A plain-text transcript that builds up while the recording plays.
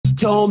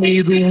told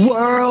me the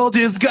world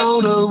is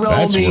gonna roll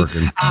That's me.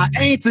 working. I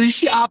ain't the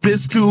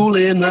sharpest tool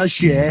in the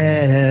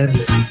shed.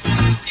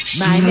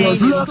 She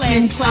was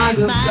looking kind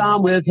of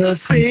dumb with her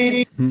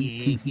thing.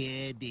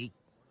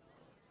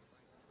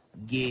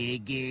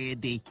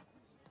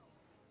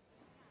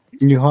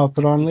 You hop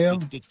it on, Leo?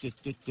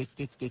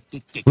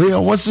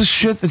 Leo, what's this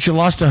shit that you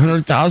lost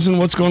 100,000?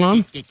 What's going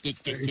on?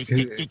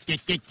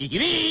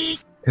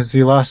 Because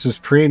he lost his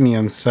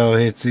premium, so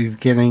he's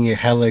getting it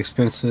hella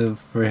expensive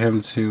for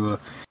him to...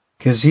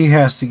 Because he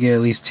has to get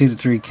at least 2 to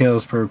 3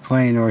 kills per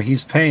plane, or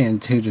he's paying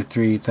 2 to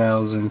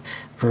 3,000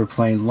 per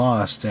plane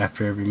lost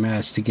after every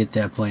match to get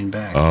that plane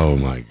back. Oh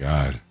my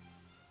god.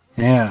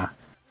 Yeah.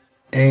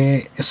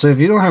 So if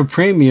you don't have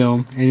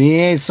premium and he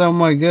ain't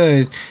somewhat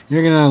good,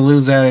 you're gonna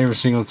lose that every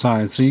single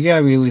time. So you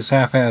gotta be at least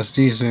half-ass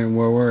decent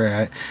where we're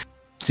at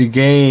to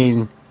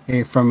gain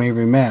it from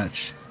every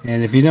match.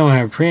 And if you don't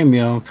have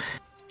premium,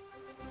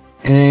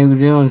 it ain't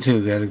doing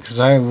too good. Because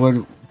at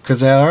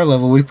our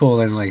level we pull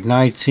in like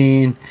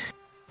 19,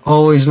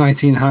 always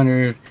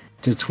 1,900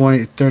 to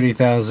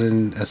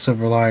 30,000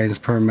 silver lions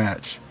per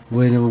match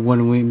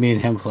when me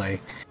and him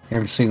play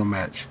every single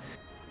match.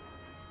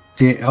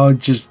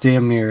 Just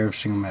damn near every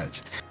single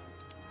match.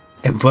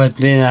 But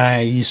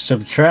then you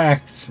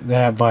subtract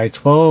that by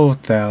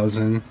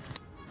 12,000,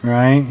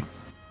 right?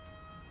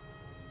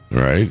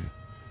 Right.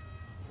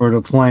 For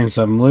the points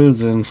I'm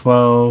losing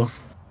 12.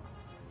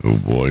 Oh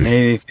boy.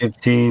 Maybe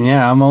 15.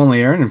 Yeah, I'm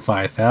only earning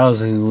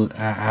 5,000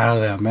 out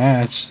of that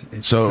match.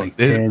 It's So like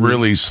it 10.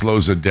 really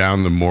slows it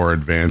down the more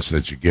advanced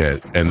that you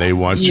get, and they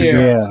want you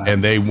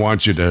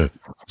to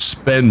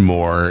spend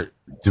more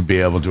to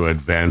be able to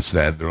advance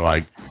that. They're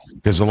like,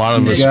 because a lot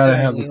of us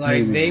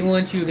they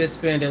want you to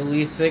spend at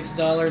least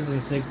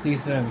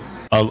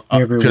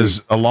 $6.60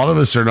 because a lot of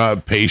us are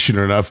not patient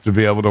enough to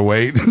be able to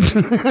wait.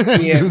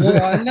 Yeah,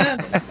 well,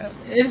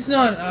 it's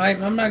not.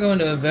 I'm not going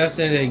to invest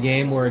in a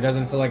game where it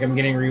doesn't feel like I'm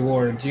getting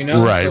rewards. You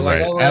know, right? So, like,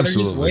 right. I'll rather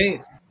Absolutely.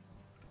 just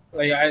wait.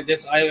 Like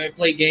I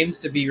play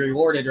games to be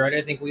rewarded, right?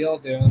 I think we all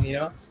do. You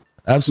know.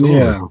 Absolutely.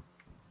 Yeah.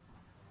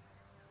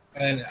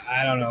 And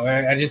I don't know.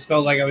 I just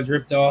felt like I was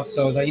ripped off,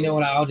 so I was like, you know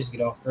what? I'll just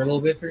get off for a little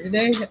bit for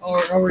today,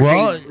 or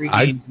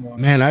regain more.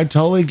 Man, I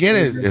totally get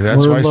it.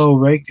 That's We're why low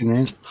ranking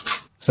it,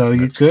 so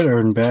you could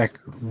earn back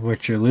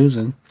what you're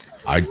losing.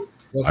 I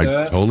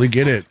totally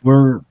get it.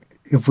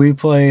 If we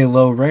play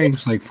low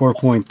ranks like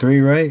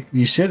 4.3, right?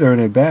 You should earn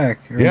it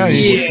back. Yeah,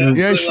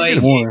 you should like,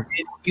 get more.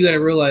 You got to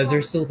realize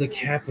there's still the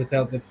cap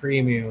without the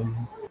premium.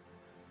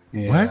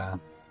 Yeah. What?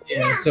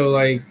 Yeah. So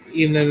like,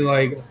 even then,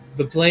 like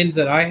the planes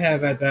that I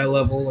have at that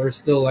level are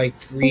still like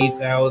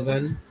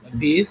 3,000 a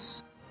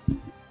piece.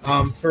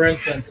 For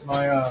instance,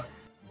 my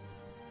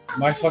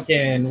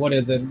fucking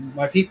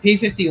my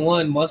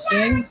P-51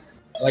 Mustang,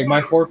 like my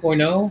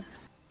 4.0,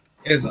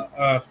 is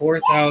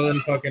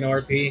 4,000 fucking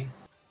RP.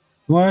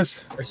 What?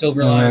 Or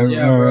silver lines,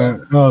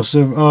 bro. Oh,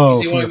 silver. Oh,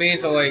 you see what I mean?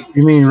 So like,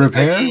 you mean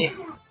repair? Like,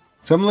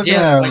 so I'm looking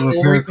at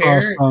like repair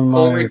cost on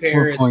my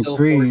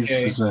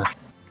 4.3s.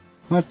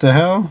 What the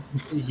hell?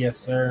 Yes,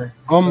 sir.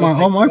 All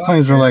my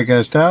planes are like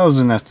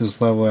 1,000 at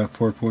this level at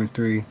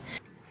 4.3,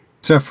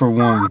 except for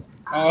one.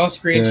 I'll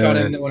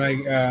screenshot it when I.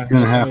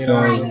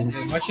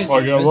 2,500. My shit's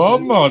what,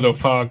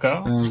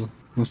 motherfucker?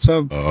 What's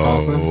up,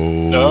 Papa?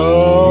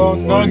 No,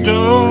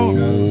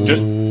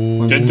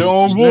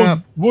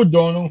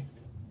 Donald.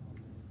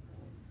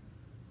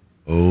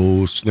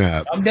 Oh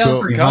snap! I'm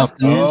down for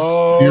customs.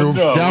 You're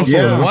down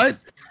for what?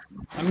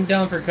 I'm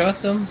down for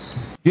customs.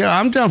 Yeah,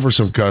 I'm down for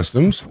some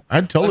customs.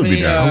 I'd totally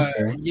be down.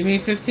 Give me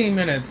 15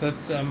 minutes.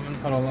 That's hold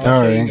on.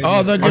 All right.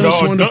 Oh, that gives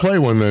us one to play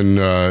one then.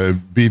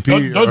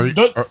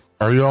 BP,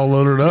 are you all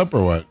loaded up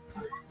or what?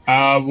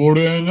 I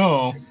wouldn't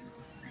know.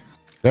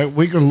 That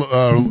we can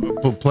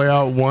play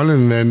out one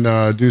and then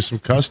do some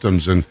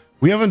customs, and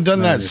we haven't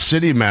done that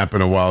city map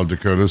in a while,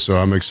 Dakota. So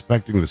I'm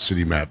expecting the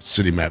city map.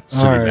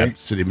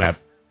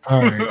 All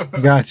right,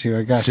 I got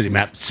you. City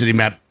map.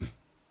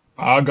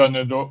 I got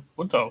no door.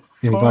 What the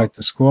fuck? Invite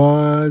the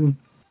squad.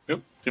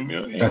 Yep, give me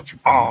a Got you.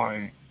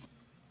 fine.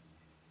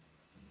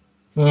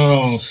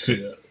 Oh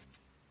shit.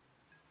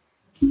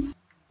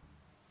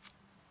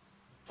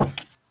 I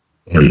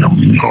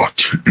am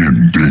not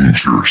in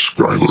danger,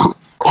 Skylar.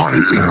 I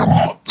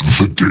am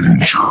the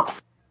danger.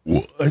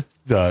 What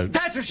the?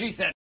 That's what she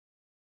said.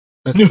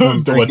 That's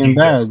from Breaking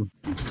Bad.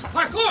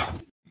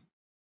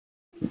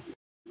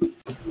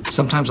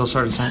 Sometimes I'll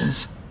start a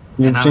sentence.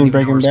 You and haven't I don't seen even know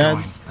Breaking where it's Bad?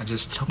 going. I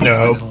just tell my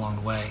friend it along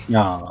the way.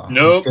 No.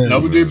 Nope.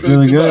 Nobody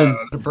really good.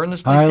 Burn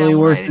this place Highly down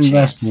worth when I had a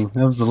investing.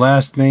 That was the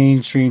last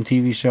mainstream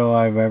TV show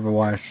I've ever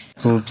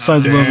watched. So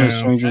besides a little bit of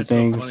Stranger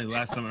Things,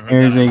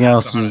 everything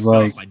else is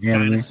like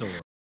anime.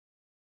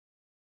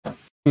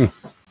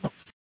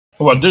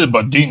 Well, I did it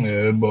by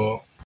Dina,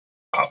 but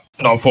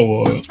not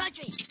for Can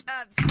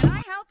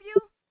I help you?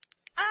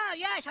 Oh,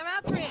 yes, I'm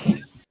up for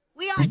it.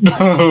 We are.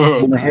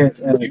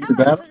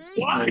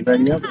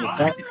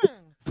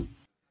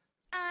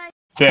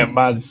 Damn,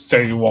 I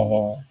say you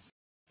all.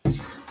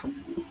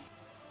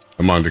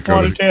 Come on,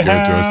 Dakota. Give it to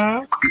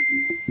us.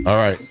 All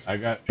right, I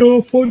got.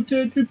 Don't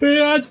forget to pay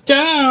us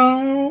down.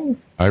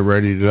 I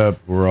readied it up.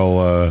 We're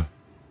all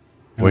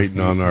waiting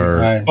on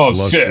our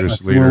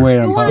illustrious We're leader.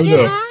 waiting on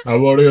Papa. I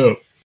brought it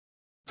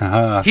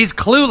up. He's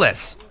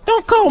clueless.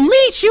 Don't call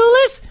me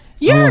shoeless.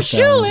 You're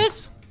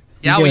shoeless.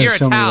 Yeah, well, you're a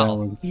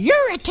towel.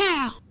 You're a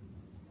towel.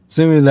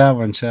 Send me that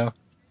one, Shell.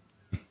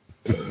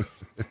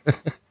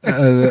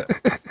 that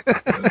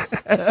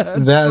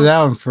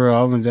one for real.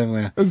 I'm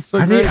definitely. So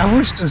I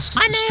wish the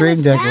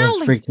stream deck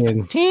was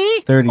freaking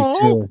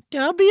 32.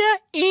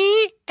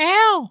 TOWELYEY.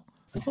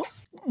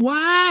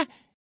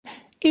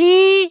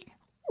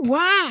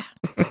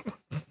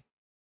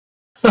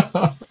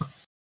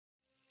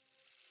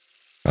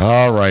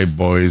 All right,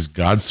 boys.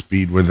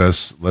 Godspeed with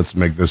us. Let's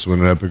make this one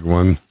an epic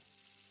one.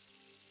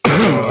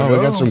 Oh, we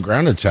got some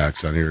ground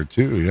attacks on here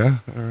too. Yeah.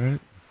 All right.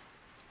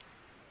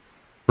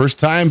 First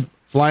time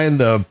flying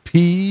the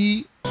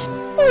P-47D.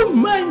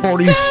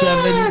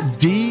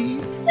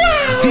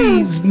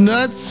 D's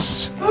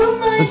nuts.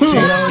 Let's see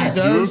how it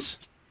does.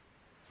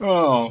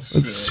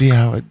 Let's see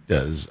how it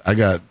does. I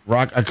got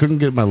rock. I couldn't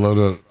get my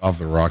loadout off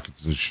the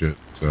rockets and shit.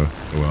 So,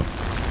 oh well.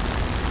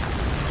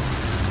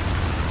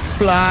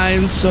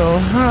 Flying so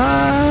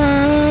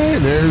high.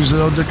 There's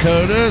little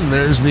Dakota. And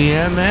there's the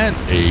Emmett,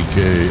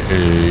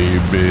 aka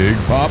Big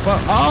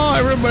Papa. Oh,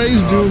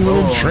 everybody's doing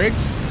little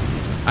tricks.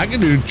 I can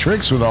do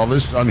tricks with all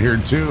this on here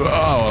too. Oh,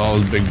 all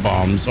those big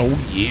bombs. Oh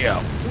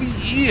yeah. Oh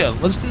yeah.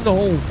 Let's do the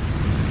whole.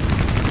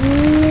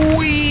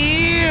 Oh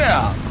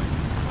yeah.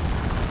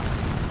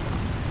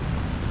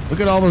 Look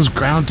at all those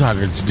ground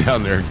targets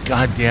down there.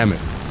 God damn it.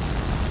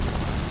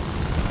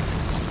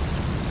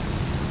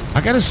 I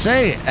gotta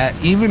say,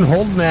 even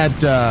holding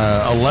at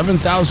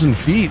 11,000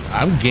 feet,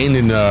 I'm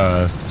gaining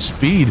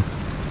speed.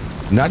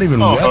 Not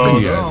even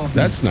weapon yet. No.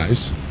 That's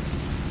nice.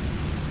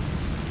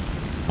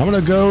 I'm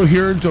gonna go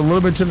here to a little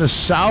bit to the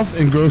south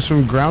and go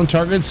some ground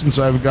targets since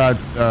I've got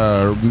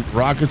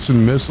rockets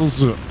and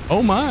missiles.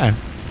 Oh my!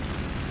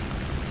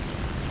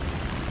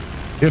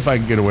 If I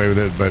can get away with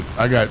it, but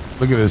I got.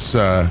 Look at this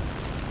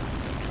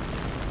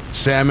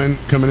salmon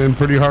coming in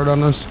pretty hard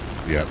on us.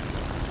 Yep.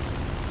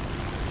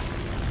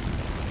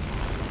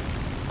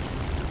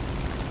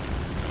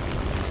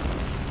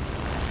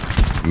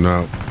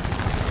 No,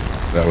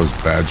 that was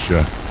bad,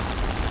 Chef.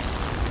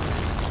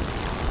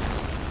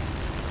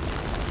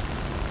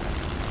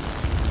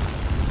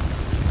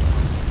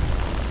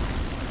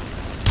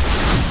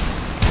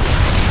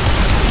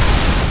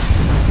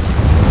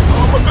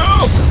 Oh my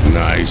gosh!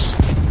 Nice.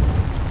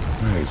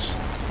 Nice.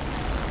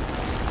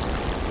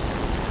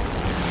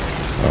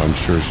 Oh, I'm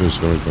sure it's just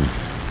going to come.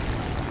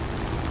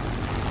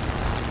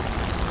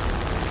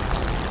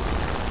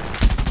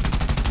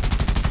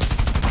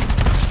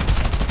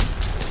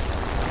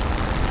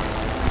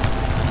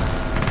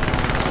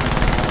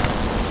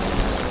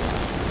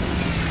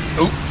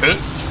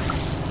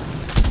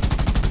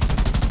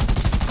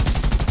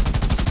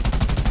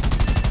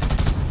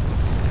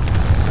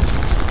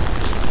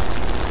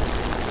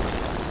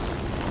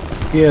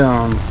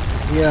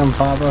 Yeah,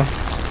 Papa.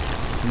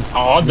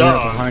 Oh, I'm done.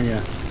 Behind you.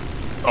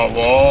 Oh,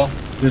 well.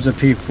 There's a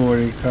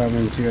P40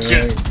 coming to your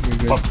right.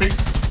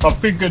 I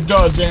think I'm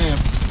done, damn.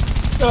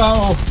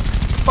 Oh,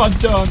 I'm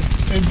done.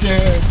 I'm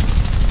dead.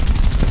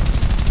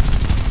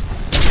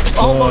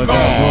 Oh my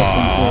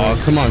god.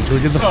 Oh, come on. Can we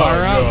get the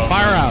fire out? God.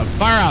 Fire out.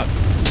 Fire out.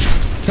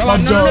 Come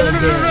on. No.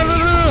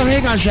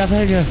 Hang on, Chef.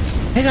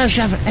 Hang on,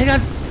 Chef. Hang on.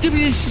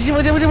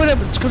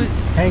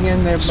 Hang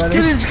in there, buddy.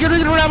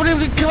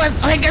 Come on.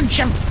 Hang on,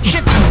 Chef.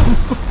 Shit.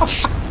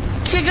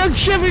 Hang on,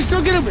 Chef. You're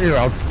still getting him. Here,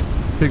 I'll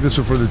take this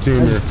one for the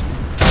team here.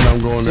 And I'm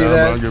going down.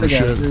 I don't give a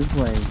shit.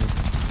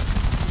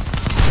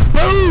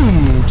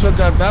 Boom! Took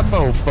out that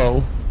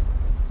mofo.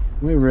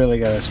 We really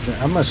gotta stream.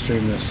 I'm gonna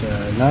stream this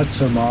not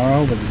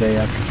tomorrow, but the day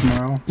after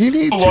tomorrow. You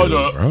need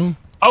to, bro.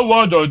 I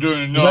was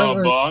doing now,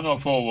 but I'm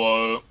not for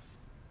what.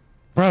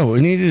 Bro,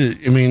 we needed.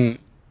 I mean,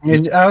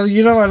 and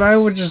you know what? I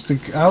would just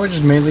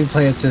mainly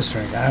play at this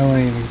rank. I don't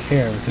even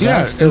care.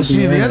 Yeah, and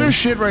see the other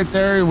shit right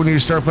there when you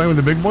start playing with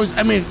the big boys.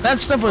 I mean, that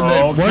stuff with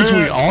that once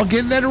we all get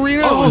in that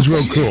arena was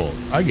real cool.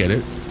 I get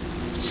it.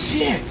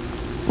 Shit.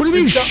 What do you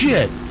mean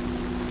shit?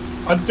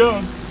 I'm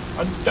done.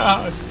 I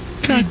died.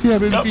 God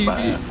damn it,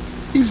 BB.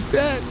 He's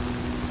dead.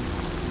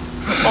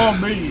 Oh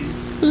me.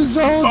 He's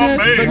all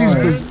dead. But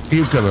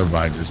he's coming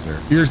behind us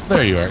there.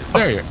 There you are.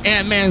 There you are.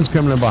 Ant-Man's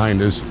coming in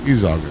behind us.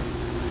 He's all good.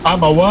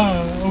 I'm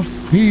alive.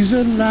 He's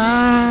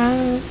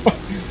alive.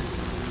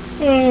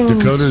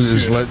 Dakota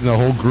is letting the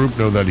whole group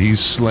know that he's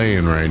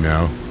slaying right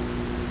now.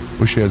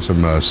 Wish he had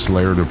some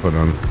Slayer to put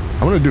on.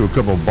 I'm going to do a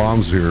couple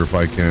bombs here if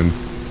I can.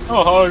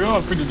 Oh,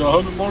 I figured the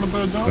 100 more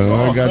better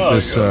down. I got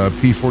this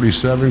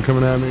P-47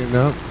 coming at me.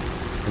 No,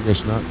 I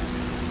guess not.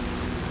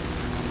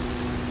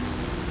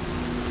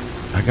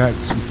 I got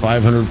some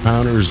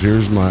 500-pounders.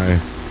 Here's my...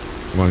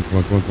 Come on.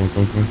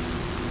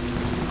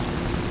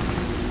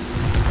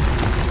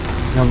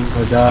 I'm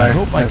gonna die. I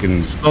hope I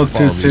can follow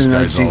these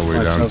guys all the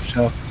way down.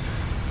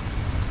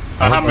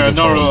 I have me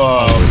another...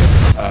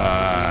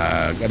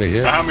 got a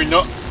hit. I have me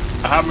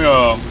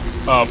a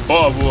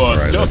bottle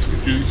of duck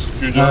juice.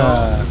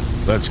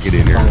 Let's get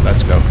in here.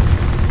 Let's go.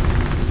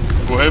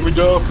 Well, me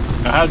Duff.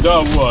 I had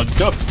that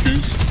Duff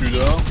juice, you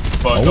know.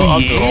 But oh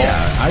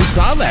yeah, I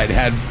saw that.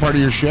 Had part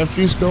of your chef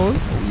juice going.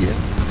 Oh yeah.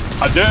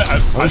 I did. I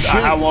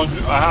had one.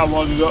 I had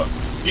one of the.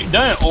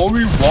 That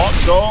only walk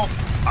though.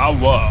 I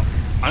love.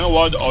 I don't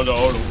want all the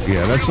other ones.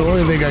 Yeah, that's the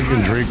only thing I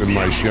can drink with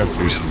my chef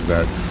juice is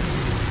that.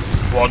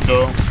 What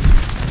though?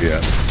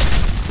 Yeah.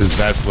 Is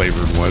that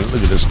flavored one?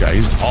 Look at this guy.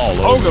 He's all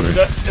over me.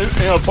 That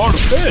in a part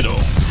of bed though.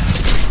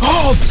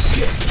 Oh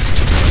shit!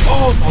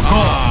 Oh my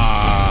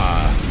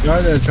god!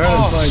 Try to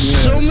slide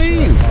so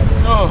mean.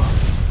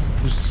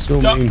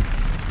 So mean.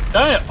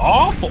 That ain't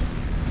awful.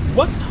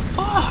 What the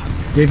fuck?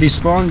 If you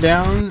spawn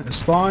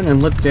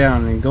and look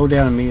down and go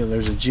down immediately,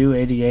 there's a Jew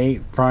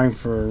 88 prime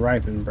for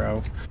ripen,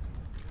 bro.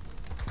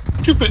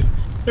 Stupid.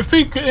 If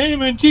he could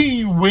win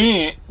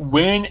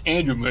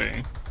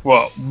Enderman.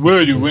 Well,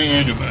 where do you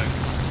win Enderman?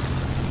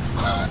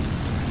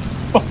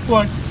 Oh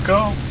my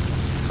god.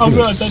 I'm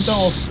glad that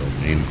dog. So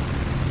mean.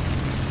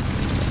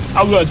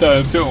 I'm glad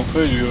that sit on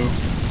video.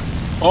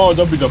 Oh,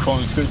 that'd be the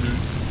fun shit, dude.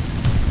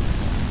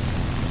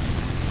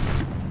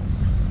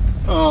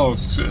 Oh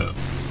shit.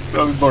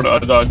 Everybody, I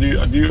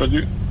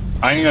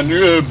ain't got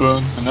new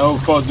airburn. I never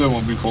fought that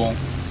one before.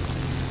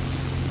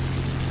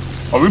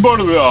 Are we about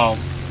to be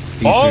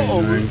ball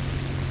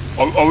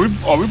or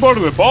are we about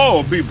to be ball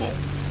or people?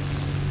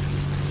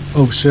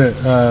 Oh shit.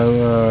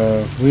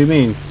 What do you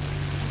mean?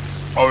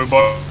 Are we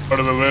about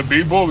to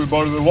be people or are we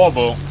about to be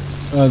wobble?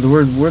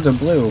 We're the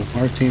blue.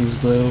 Our team's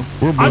blue.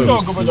 We're blue. I'm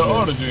talking about the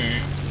other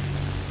team.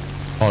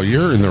 Oh,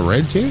 you're in the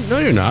red team? No,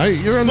 you're not.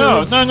 You're in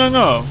the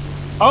No.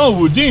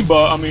 Oh, with team,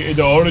 but I mean,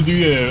 the other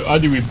team, are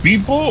they with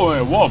people or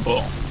a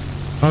wobble?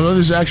 Oh no,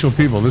 these are actual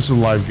people. This is a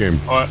live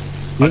game. Alright.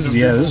 This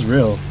is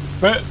real.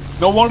 Man,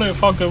 no wonder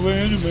if I can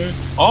win, man.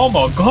 Oh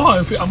my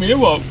god! I mean, it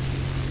was.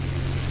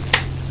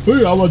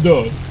 Hey, I was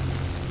done.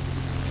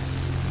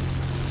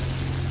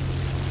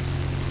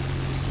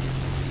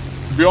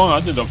 To be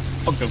honest, I did the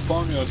fucking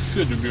funniest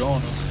shit. To be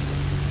honest.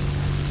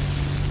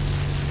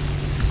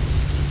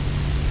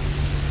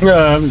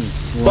 Yeah, I'm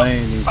just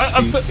slaying these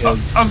kids.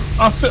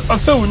 I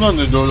said with nothing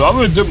to do. I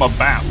really did my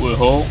back with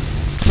hole.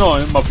 No,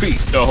 in my feet,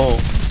 the hole.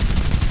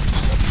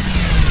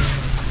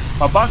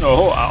 My back no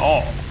hole at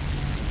all.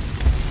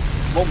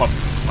 More my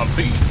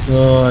feet.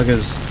 Oh, I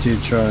guess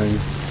dude trying. We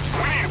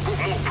need to put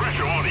more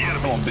pressure on the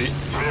enemy. Come on, bitch.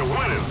 They're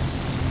winning.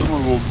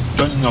 Someone will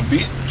done in a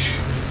bitch.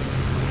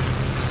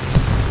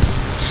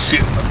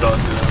 Shit, I done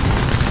that.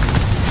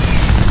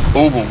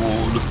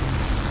 Overworld.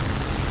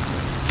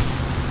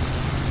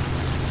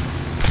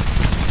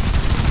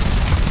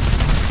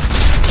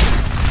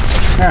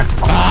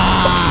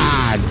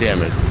 Ah,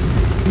 damn it.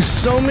 He's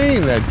so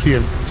mean, that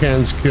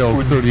TF10's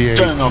killed 38.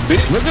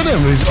 Look at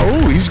him.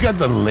 He's got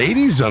the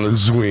ladies on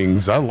his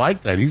wings. I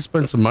like that. He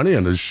spent some money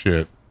on his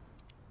shit.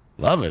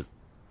 Love it.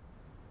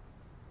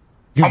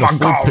 He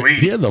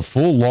had the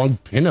full long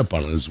pinup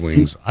on his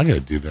wings. I gotta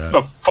do that.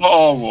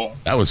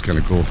 That was kind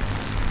of cool.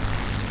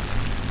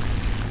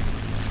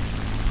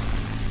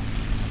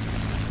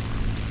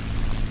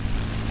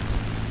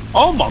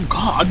 Oh my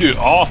god, I did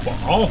awful.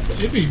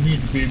 It be me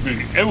to be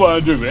big.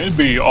 It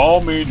be all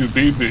me to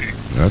be big.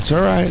 That's all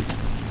right.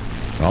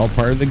 All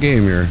part of the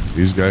game here.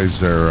 These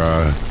guys are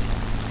a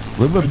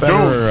little bit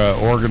better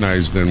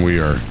organized than we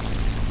are.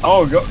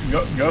 Oh,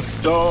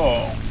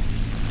 Gusto.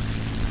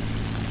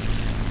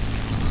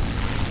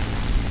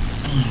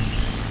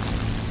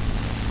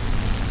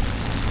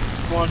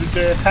 Wanted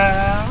to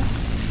have.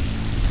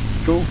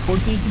 Go for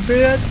the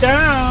bed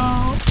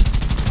down.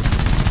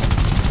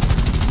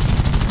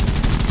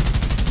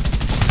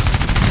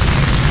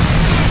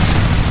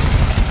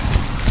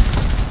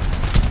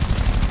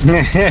 Don't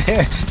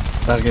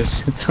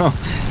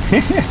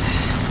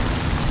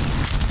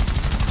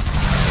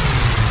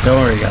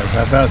worry, guys.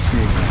 I'm about to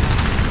see you.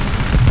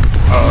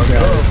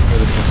 For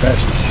the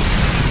professional.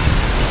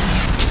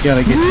 You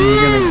gotta get.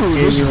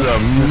 This is a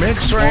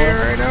mix right here,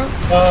 right now.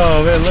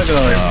 Oh man, look at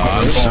all that.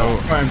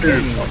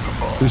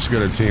 This is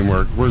good at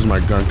teamwork. Where's my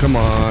gun? Come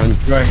on.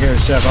 Right here,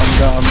 Chef. I'm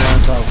down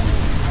top of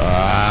you.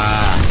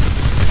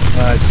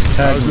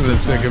 I was in the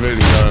thick of it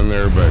and got in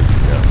there, but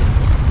yeah.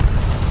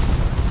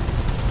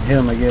 Hit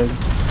him again.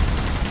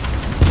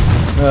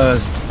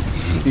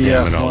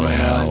 Damn it all to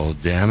hell.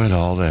 Damn it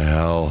all to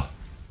hell.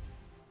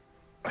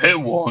 I hit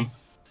one.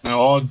 And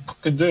all I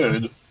fucking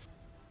did.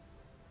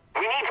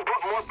 We need to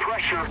put more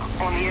pressure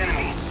on the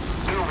enemy.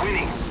 They're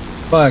winning.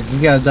 Fuck,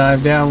 you gotta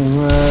dive down.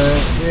 Oh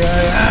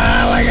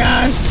my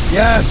gosh.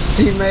 Yes,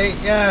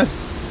 teammate. Yes.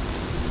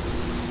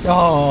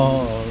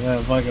 Oh,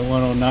 that fucking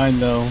 109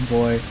 though,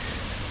 boy.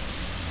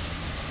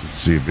 Let's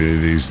see if any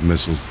of these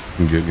missiles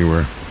can get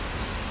anywhere.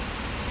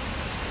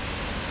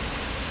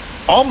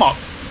 Oh my.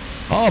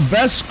 Oh,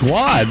 best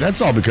squad.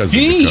 That's all because of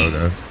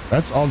Dakota.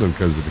 That's all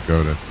because of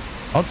Dakota.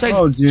 I'll take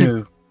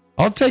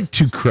I'll take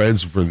 2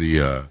 creds for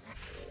the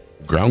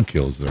ground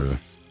kills there.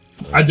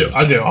 I did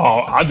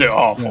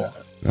awful.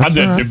 I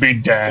did to be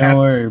dead. Don't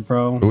worry,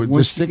 bro.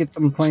 Once you get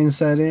them planes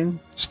set in,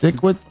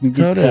 stick with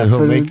Dakota.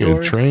 He'll make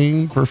a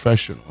trained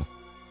professional.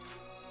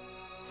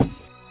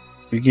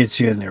 We get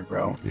you in there,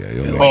 bro. Yeah.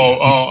 You'll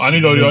I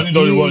need all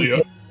the what?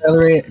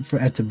 Accelerate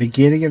at the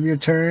beginning of your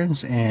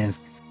turns and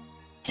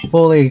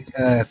fully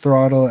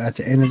throttle at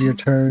the end of your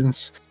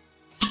turns.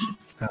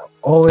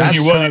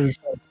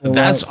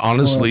 That's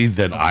honestly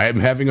that I'm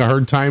having a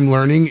hard time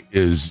learning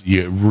is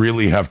you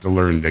really have to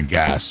learn to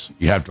gas.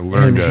 You have to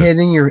learn to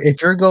hitting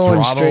if you're going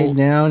throttle, straight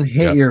down,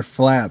 hit your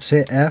flaps,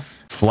 hit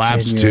F.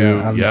 Flaps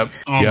too. Yep.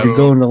 You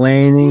go into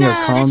landing or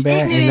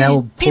combat, and that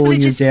will pull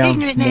you down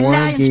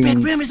more,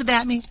 spread rumors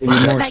about me.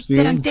 more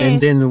speed. And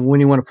then when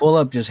you want to pull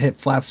up, just hit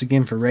flaps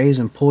again for raise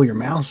and pull your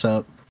mouse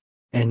up,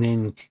 and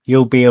then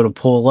you'll be able to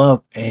pull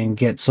up and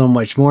get so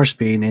much more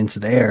speed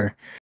into the air.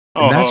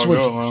 And that's if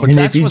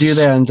you do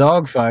that in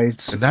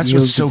dogfights, that's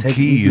what's so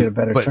key. You get a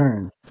better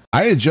turn.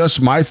 I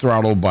adjust my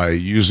throttle by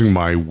using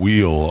my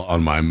wheel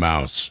on my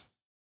mouse.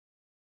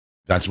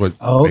 That's what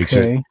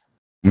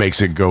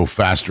makes it go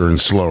faster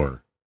and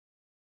slower.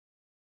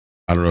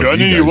 I don't know if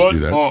you guys do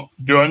that.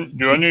 Do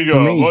I need your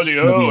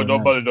audio or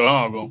nobody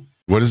go?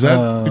 What is that?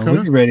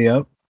 We'll be ready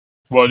up.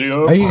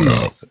 Audio? I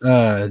use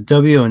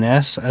W and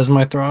S as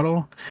my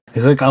throttle.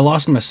 It's like I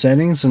lost my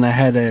settings and I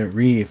had to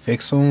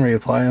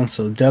reapply them.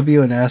 So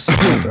W and S is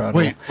my throttle.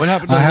 Wait, what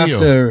happened to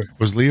Leo?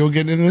 Was Leo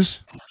getting in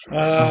this?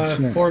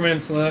 4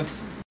 minutes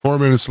left. 4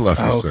 minutes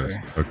left, he says.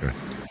 Okay.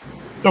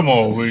 Come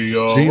on,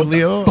 Leo. See,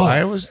 Leo,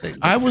 I was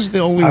the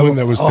only one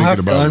that was thinking about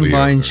Leo. I'll have to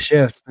unbind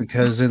shift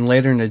because then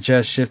later in the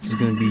jet, shift is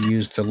going to be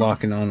used to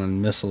locking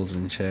on missiles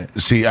and shit.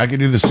 See, I can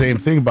do the same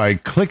thing by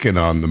clicking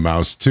on the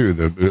mouse too.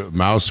 The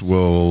mouse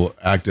will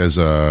act as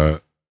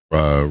a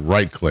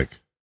right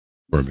click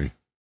for me.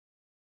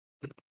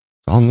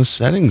 It's on the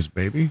settings,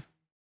 baby.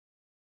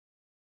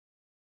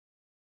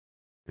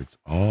 It's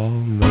all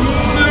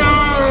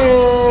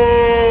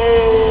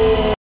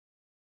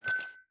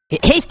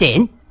Hey,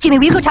 Stan. Jimmy,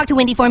 will you go talk to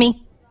Wendy for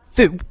me?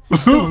 For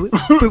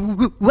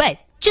what?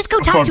 Just go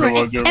talk to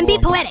her and be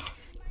poetic.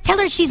 Tell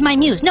her she's my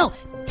muse. No,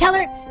 tell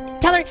her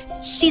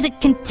she's a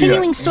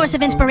continuing source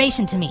of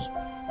inspiration to me.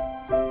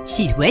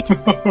 She's what?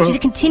 She's a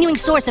continuing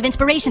source of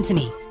inspiration to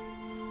me.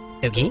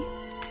 Okay.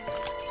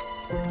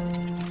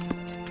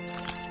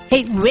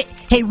 Hey,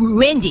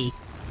 Wendy.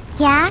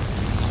 Yeah?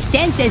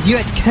 Stan says you're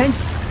a cunt.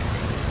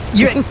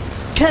 You're a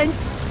cunt.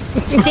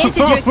 Stan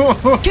says you're a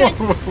cunt.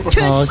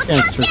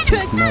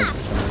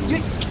 You're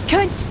a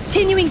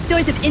continuing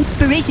source of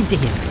inspiration to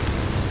him.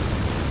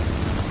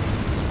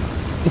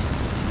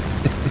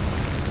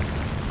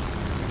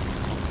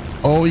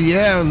 Oh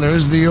yeah, and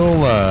there's the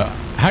old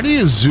how do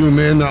you zoom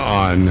in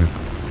on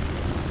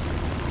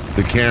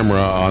the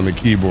camera on the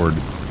keyboard?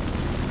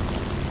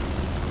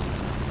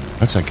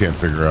 That's I can't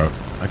figure out.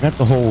 I got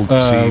the whole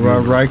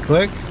right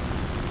click.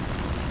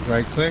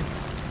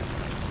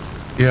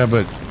 Yeah,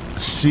 but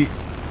see,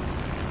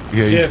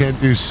 yeah, you can't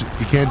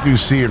do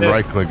C and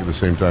right click at the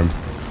same time.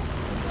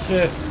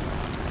 Shift.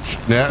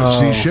 Yeah,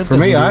 see, shift. For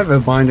me, I have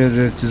it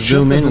binded to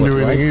zoom in. Doesn't do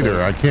anything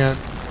either. I can't.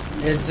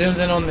 It zooms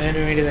in on the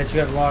enemy that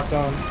you have locked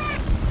on.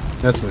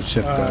 That's what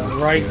shift does.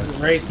 Right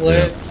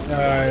click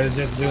is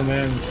just zoom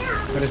in,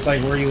 but it's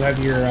like where you have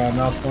your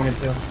mouse pointed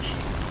to.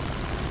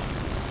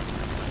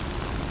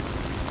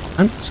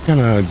 I'm just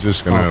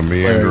gonna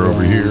meander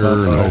over here,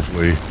 and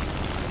hopefully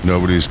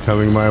nobody's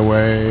coming my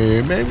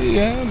way. Maybe,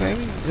 yeah,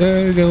 got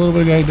a little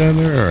bit of guy down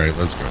there. All right,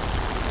 let's go.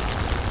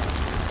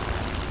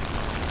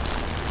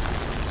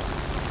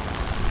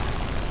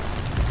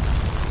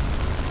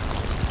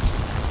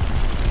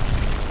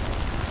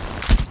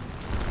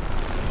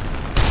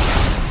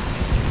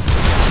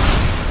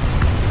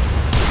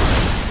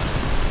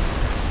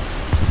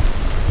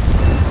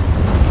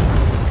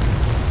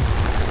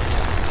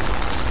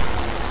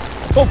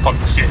 Oh, fuck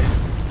shit.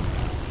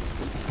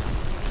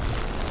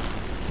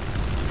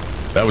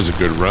 That was a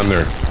good run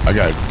there. I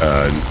got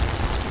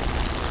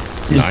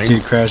 9.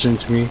 Did crash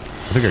into me? I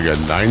think I got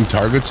 9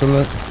 targets on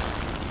that.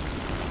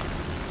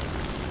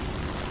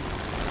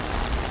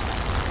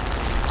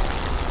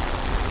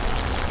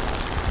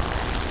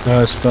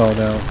 No, it stalled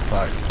out.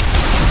 Fuck.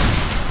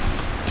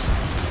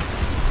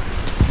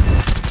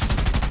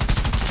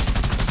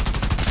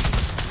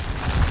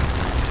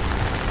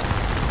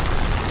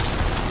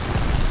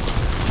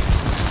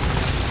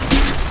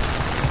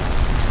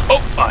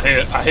 Oh, I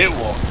hit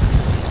one.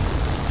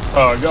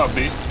 Oh, I got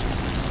beat.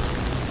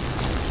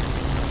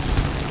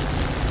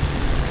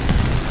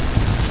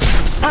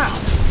 Ah,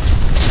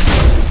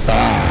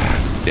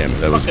 damn it,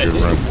 that was a good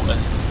run.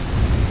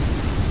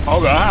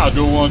 Okay, I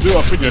do want to do.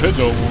 I figured hit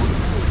that one.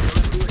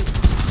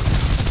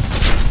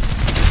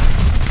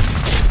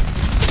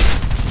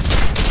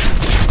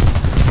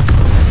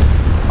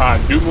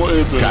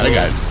 God, I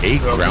got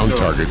 8 ground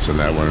targets in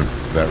that one,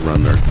 that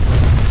run there.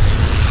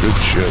 Good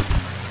shit.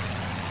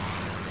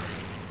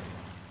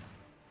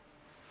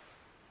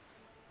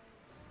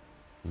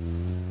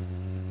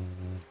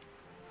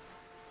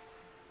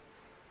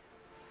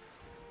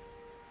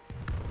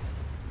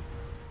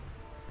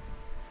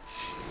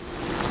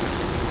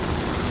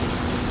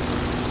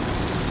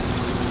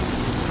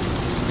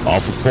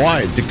 Awful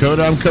quiet.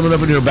 Dakota, I'm coming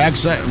up in your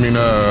backside. I mean,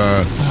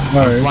 I'm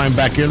flying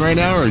back in right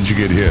now, or did you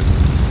get hit?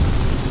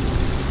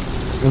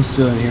 I'm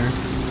still in here.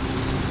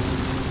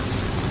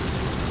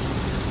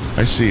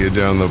 I see you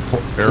down the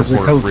airport. There's a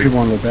couple people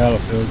on the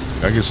battlefield.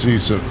 I can see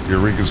you're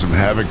wreaking some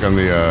havoc on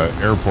the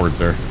airport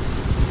there.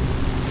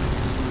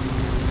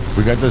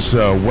 We got this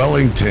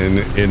Wellington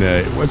in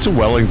a... What's a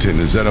Wellington?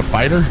 Is that a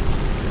fighter?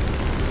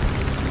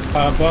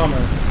 Bomber.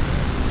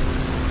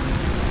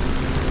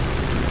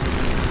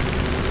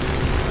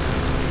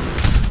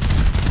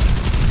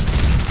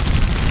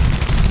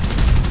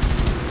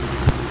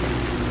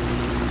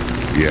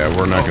 Yeah,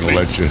 we're not going to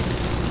let you...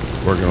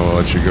 We're going to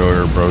let you go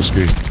here,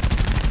 broski.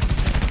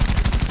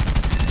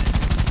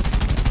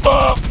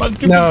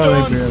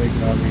 No, they barely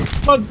got me.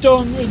 My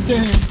gun is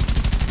dead.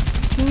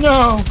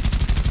 No.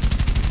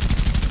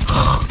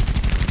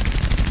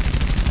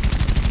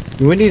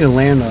 We need to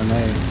land on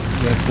A.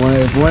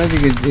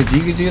 If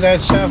you could do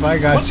that, Chef, I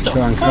got you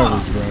on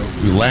coverage, bro.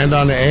 You land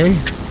on A?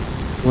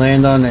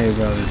 Land on A,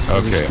 brother.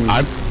 Okay,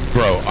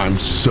 I'm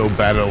so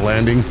bad at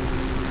landing.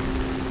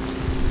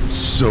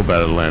 So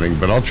bad at landing,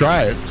 but I'll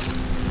try it.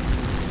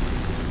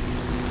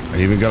 I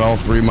even got all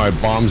 3 of my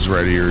bombs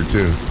ready here,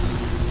 too.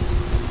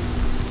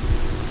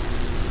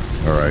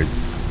 All right,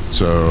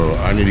 so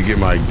I need to get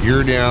my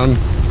gear down,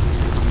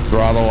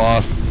 throttle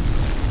off.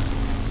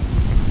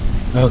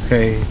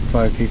 Okay,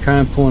 fuck, you're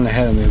kind of pulling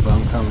ahead of me, but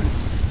I'm coming.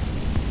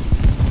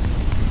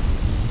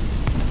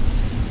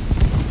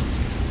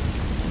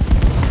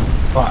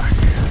 Fuck.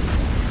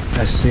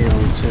 I see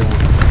him too.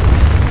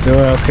 Do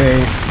it,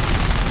 okay.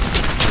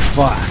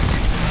 Fuck.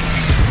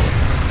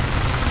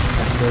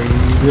 Are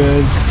you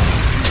good?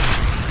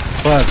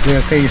 Fuck, yeah,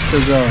 okay, you're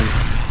still going.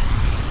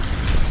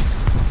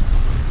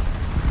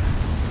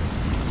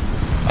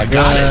 I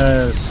got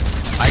it.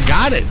 I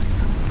got it.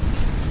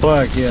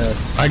 Fuck yes.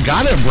 I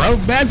got it, bro.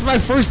 That's my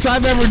first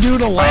time ever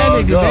doing a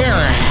landing there.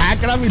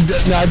 Hacking up.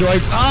 Now, do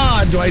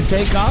I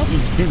take off?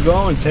 Keep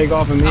going. Take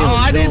off and me. Oh,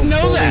 I didn't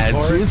know that.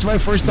 See, it's my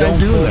first time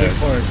doing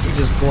that. You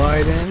just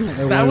glide in.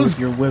 And that was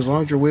as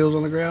long as your wheels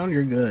on the ground,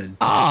 you're good.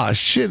 Ah,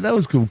 shit. That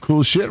was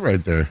cool shit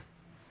right there.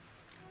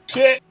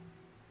 Shit.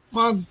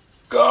 My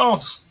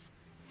gosh.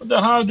 What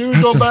the hell do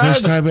That's so the bad?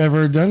 first time I've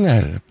ever done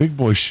that. Big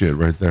boy shit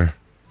right there.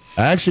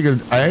 I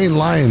ain't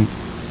lying.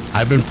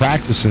 I've been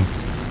practicing.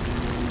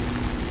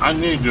 I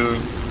need to.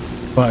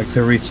 Fuck,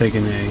 they're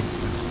retaking a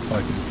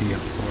fucking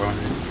P4 on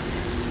it.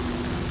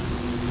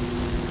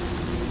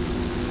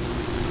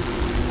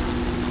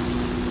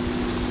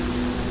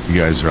 You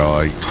guys are all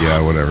like, yeah,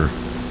 whatever.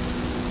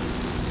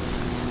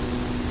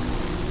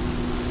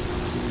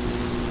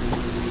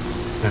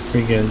 I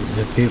forget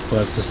the people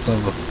at this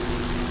level.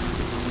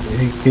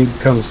 He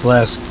becomes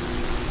less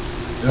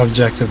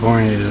objective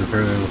oriented for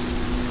them.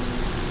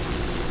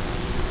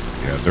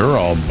 Yeah, they're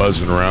all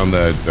buzzing around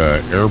that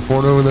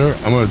airport over there.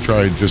 I'm going to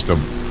try just a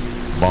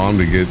bomb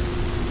to get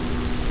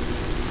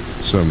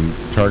some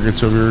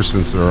targets over here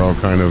since they're all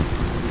kind of...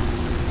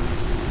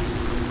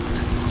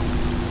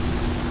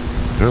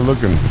 They're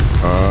looking.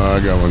 I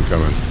got one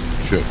coming.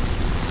 Shit.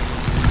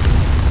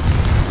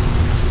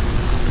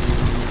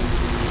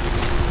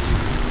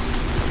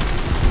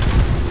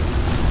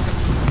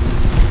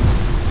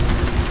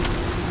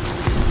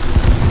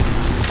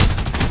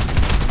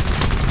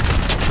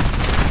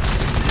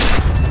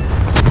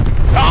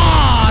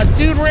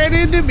 Dude ran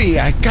into me.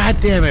 God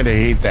damn it, I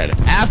hate that.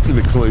 After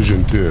the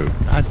collision, too.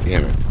 God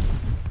damn it.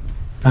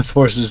 I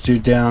forced this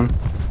dude down.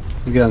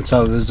 We get on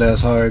top of his ass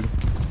hard.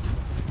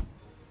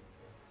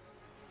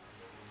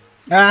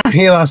 Ah,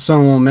 he lost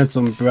some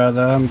momentum,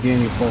 brother. I'm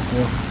getting you,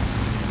 Popo.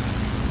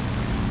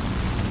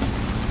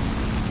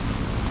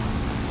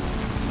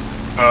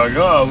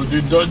 Yeah, we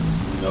did that.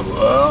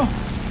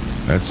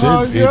 That's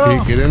it.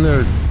 Yeah. Get in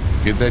there.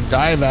 Get that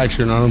dive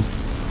action on him.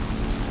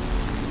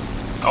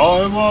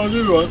 All I want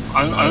to do,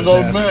 I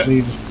don't man.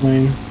 Leave this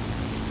plane.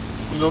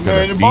 I don't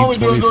man the bomb.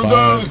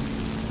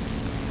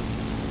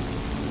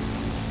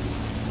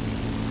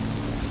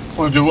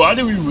 Why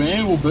do we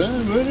ran over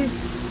there, ready?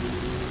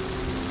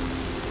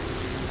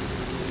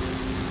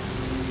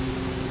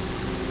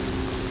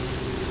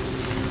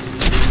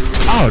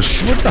 Oh,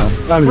 shit, what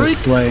the I'm freak?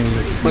 just slaying.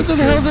 Where the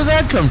hell did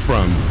that come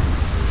from?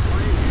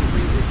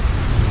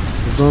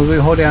 As long as we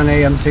hold down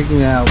A, I'm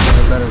taking it out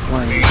with a better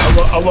plane.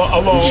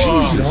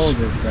 Jesus.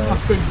 Hold it, bro.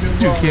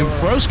 Dude,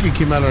 Broski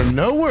came out of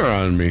nowhere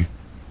on me.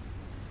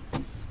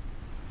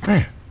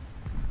 Man.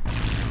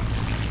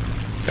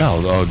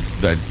 Oh,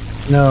 that...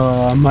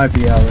 No, I might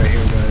be out right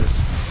here, guys.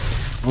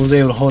 I was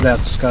able to hold out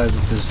the skies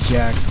with this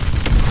jack.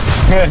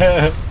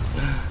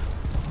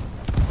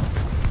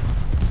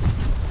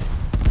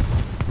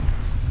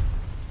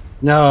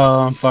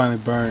 No, I'm finally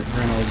burnt,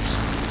 Reynolds.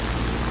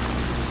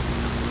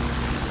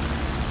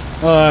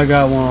 Oh, I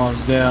got one while I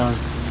was down.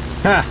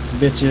 Ha!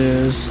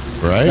 Bitches.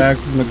 Right? Back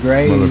from the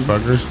grave.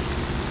 Motherfuckers.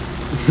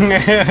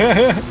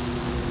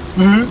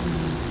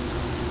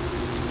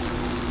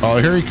 Oh,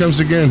 here he comes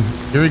again.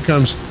 Here he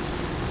comes.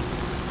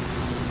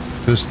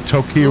 This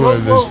Tokiwa,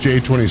 this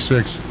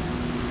J26.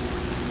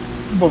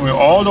 Put me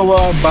all the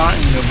way back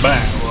in the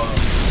back.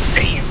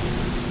 Damn.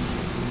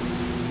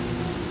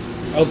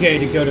 Okay,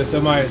 Dakota. So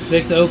my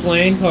 6.0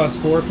 plane costs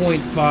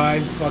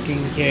 4.5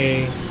 fucking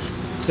K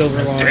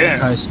silver line.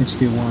 High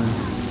 61.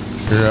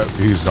 Yeah,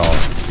 he's all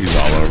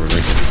over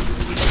me.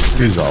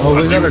 He's all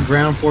over we got me. our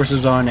ground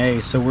forces on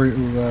A, so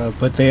we're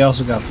but they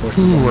also got forces.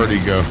 Ooh, on where'd he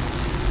go?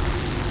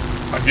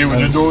 I give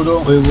it a door though.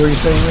 Wait, what are you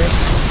saying, Rick?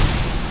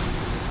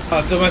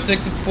 So my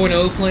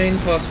 6.0 plane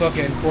costs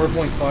fucking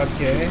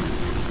 4.5K.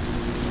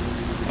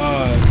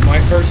 My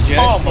first jet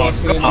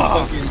cost me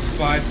almost fucking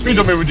 5K. We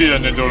don't ever do that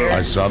in the door.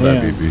 I saw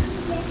that, BB.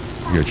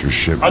 You got your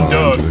shit I'm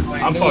blown done.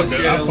 today. I'm fucking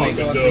done.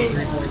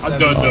 I'm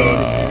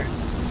done.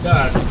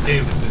 God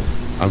damn it.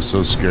 I'm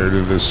so scared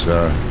of this.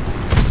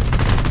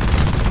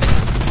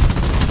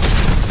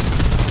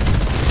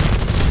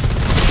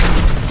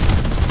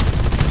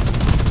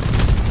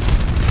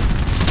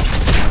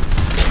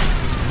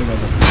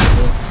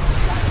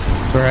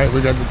 All right,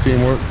 we got the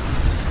teamwork.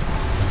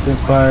 Good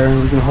fire.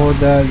 We can hold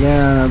that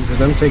down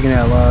because I'm taking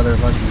out a lot of their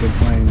fucking good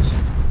planes.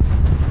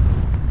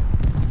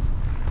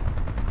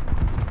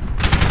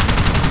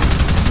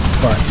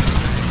 But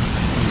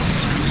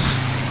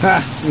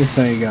ha! You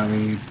think you got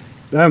me?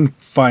 I'm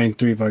fighting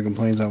 3 fucking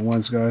planes at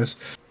once, guys.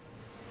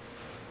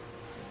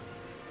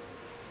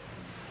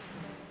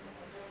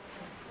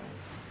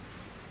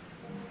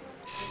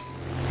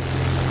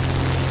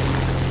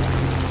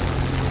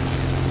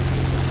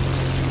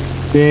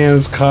 Damn,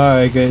 it's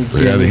Kai. Yeah,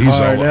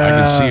 he's all. I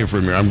can see it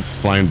from here. I'm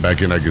flying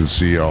back in. I can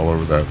see all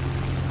over that.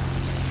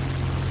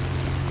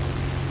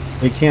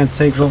 They can't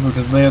take over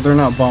because they're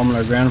not bombing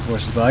our ground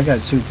forces. But I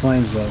got 2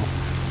 planes though.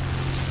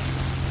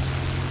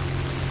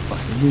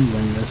 Fucking, we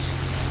win this.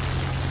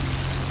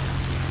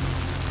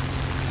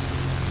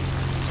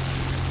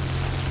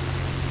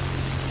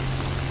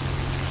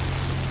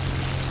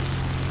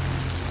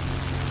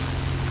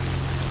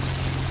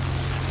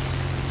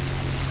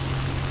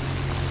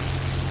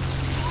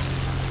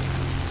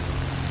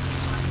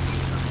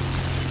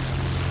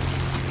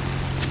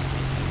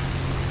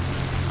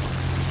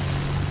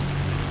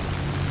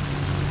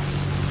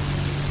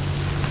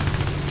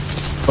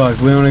 Fuck,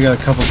 we only got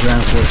a couple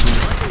ground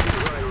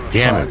forces.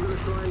 Damn it.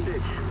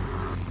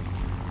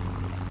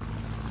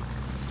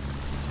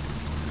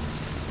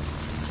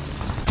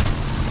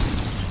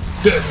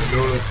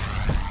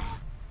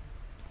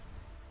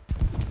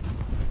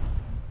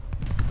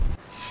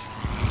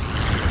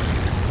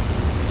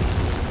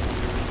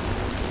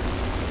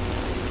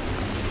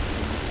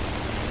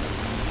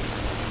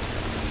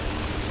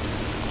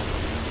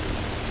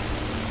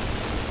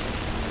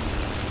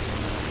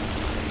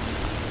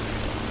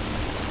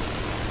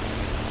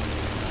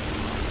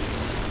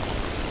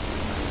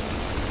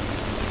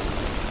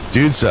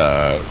 Dude's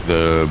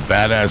the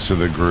badass of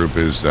the group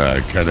is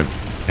kind of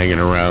hanging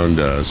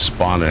around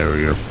spawn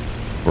area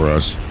for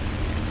us.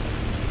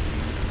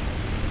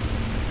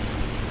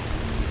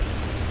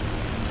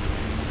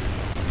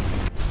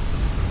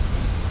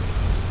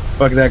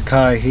 Fuck that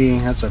Kai,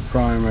 that's a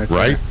prime right there.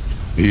 Right?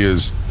 He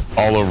is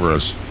all over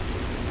us.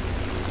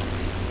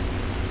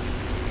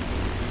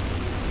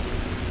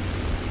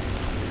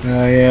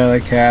 Yeah,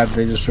 like Cap,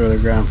 they destroy their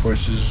ground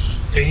forces.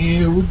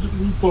 Damn, we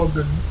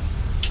fucking.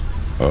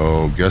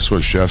 Oh, guess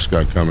what Chef's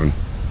got coming?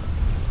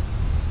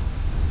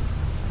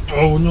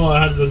 Oh no,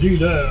 I had to do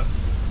that.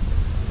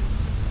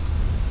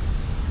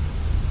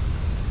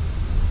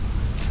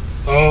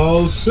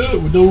 Oh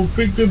shit, we don't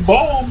pick the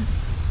bomb.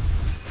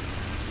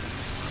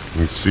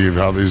 Let's see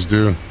how these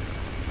do.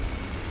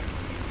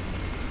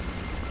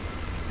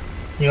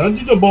 Yeah, I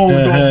did the bomb.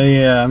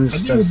 Yeah, I'm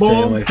just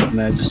stay away from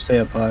that. Just stay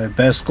up high.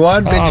 Best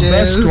squad, bitches.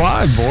 Best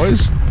squad,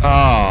 boys.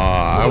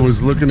 I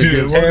was looking to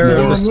get terror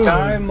more. of the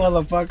sky,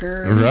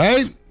 motherfucker.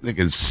 Right? They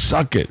can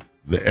suck it.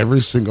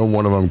 Every single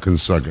one of them can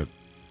suck it.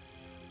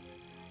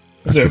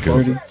 That's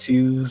because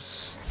 42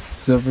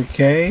 silver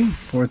K,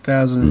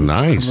 4,000.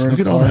 Nice. Look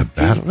at all that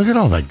battle. Look at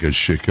all that good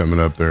shit coming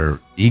up there.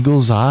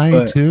 Eagle's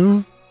Eye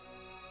too.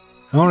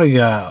 I only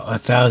got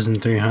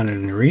 1,300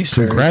 in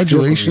research.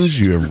 Congratulations,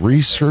 you have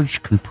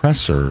research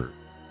compressor.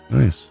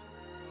 Nice.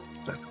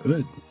 That's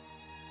good.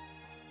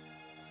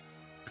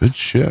 Good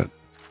shit.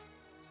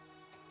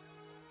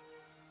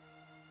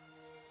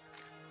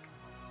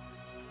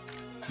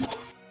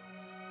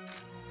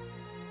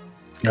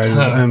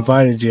 I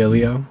invited you,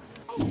 Leo.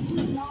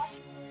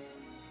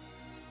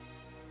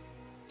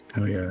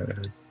 Oh yeah.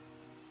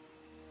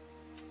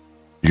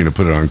 You gonna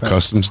put it on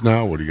customs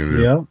now? What are you gonna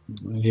do?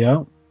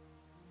 Yep.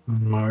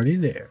 I'm already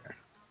there.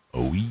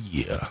 Oh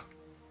yeah.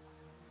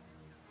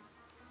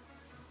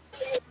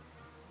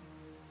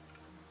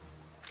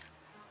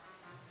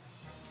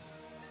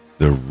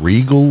 The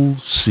Regal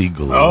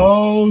Seagull.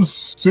 Oh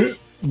shit,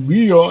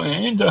 we are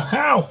in the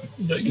house.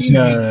 The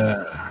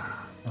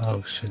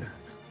Oh shit.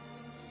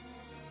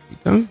 You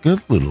done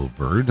good, little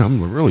bird.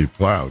 I'm really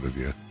proud of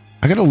you.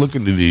 I gotta look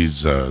into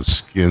these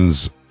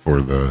skins for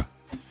the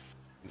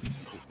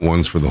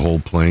ones for the whole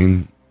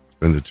plane.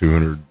 Spend the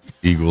 200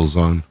 eagles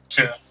on.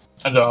 Yeah.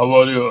 I don't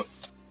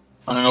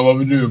know what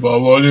we do, but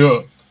what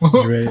do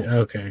Ready?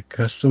 Okay.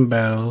 Custom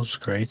battles.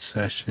 Great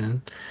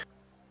session.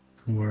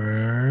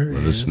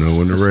 Let us know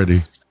when they're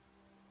ready.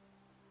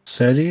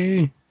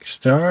 Steady.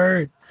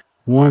 Start.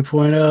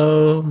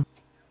 1.0.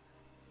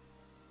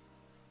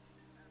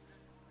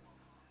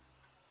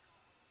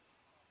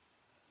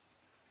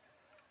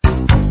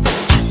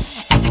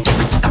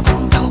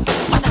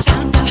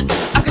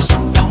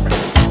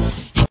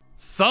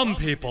 Some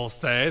people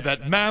say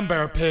that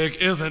Man-Bear Pig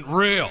isn't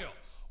real.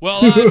 Well,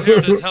 I'm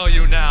here to tell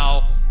you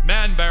now,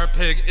 Man-Bear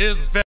Pig is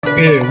very...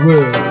 It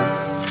was.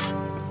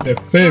 The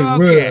fake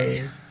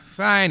Okay,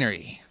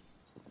 finery.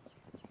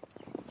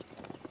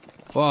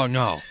 Oh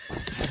no.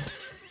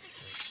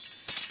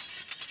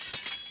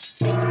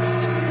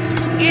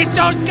 It's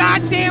those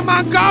goddamn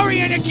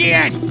Mongolian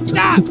again!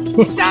 Stop!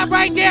 Stop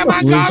right there,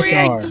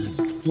 Mongolian!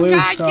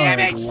 God damn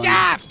it,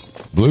 stop!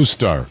 Blue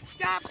Star.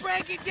 Stop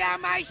breaking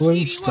down my Blue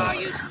CD wall, Star.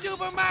 you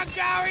stupid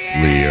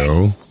Mongolian!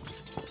 Leo.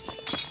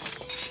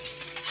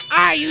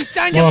 Ah, you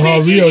sons of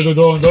Leo, bitches!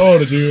 the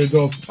daughter, dude,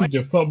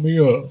 you fuck me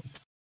up.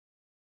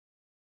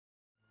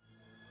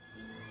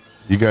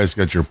 You guys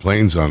got your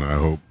planes on, I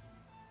hope.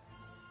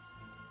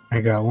 I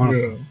got one.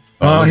 Yeah.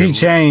 Oh, he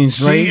changed.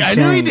 See, Like, I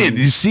knew he did.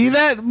 You see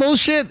that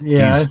bullshit?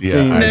 Yeah, I see. I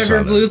saw Never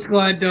that. blue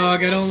squad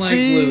dog. I don't like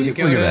blue. See? Look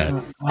at that.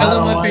 I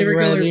love my favorite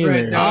red color is red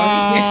either. dog.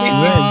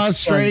 Ah, Red's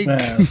straight.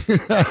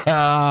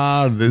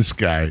 so This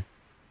guy.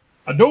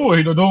 I know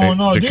he don't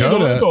know.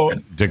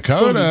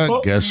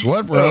 Dakota, guess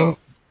what, bro?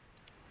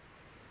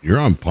 You're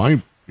on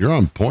point. You're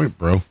on point,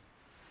 bro.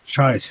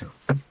 Try to.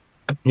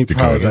 He probably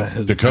Dakota, got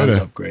his Dakota. guns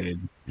upgraded.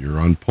 You're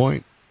on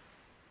point.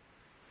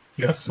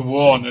 Yes,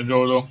 one,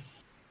 Dodo.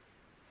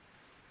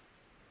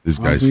 This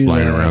I'll guy's be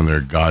flying there. around there.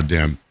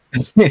 Goddamn.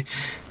 Luckily,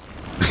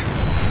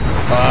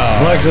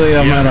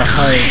 I'm at a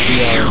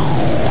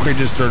height. I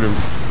just heard him.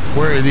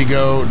 Where did he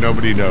go?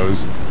 Nobody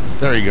knows.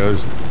 There he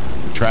goes.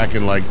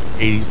 Tracking like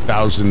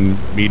 80,000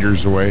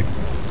 meters away.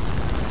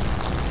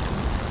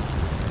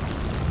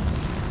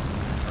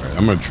 All right,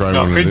 I'm going to try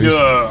one of these.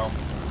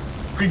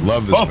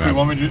 Love this map.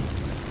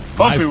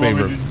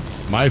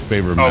 My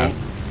favorite map.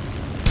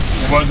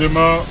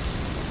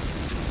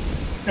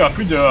 Ja, I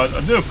think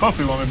I did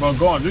Fuffy when we were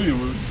going,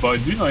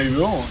 but Dina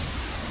even on.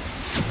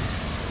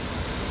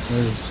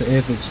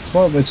 If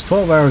it's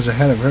 12 hours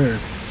ahead of her.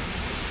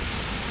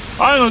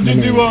 I don't know,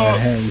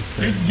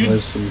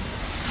 Let's see.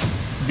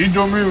 did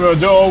you mean the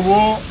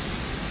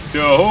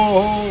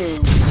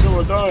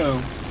whole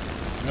time?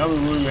 Never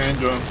really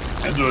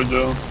enjoy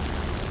though.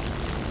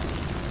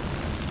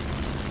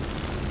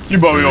 You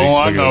probably don't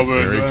want now, but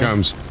there he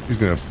comes. He's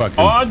going to fucking...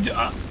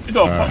 you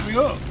don't fuck me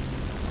up.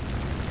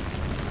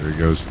 There he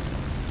goes.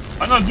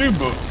 I not do,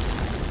 but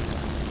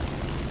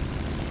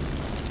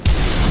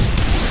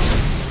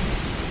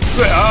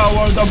I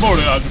want that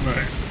body out of me.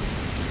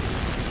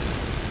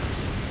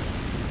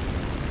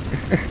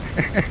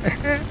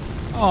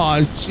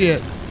 Oh,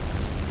 shit.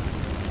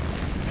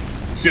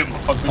 Shit, my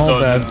fucking All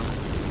dog. bad.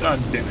 God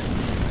damn it.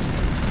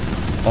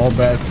 All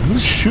bad.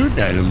 Who's shooting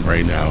at him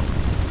right now?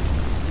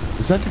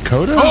 Is that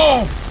Dakota?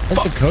 Oh, Has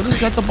Dakota's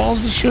got the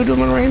balls to shoot him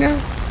right now?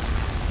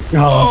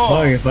 Oh,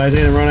 fuck, if I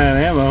didn't run out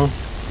of ammo.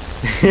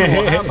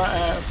 have my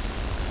ass.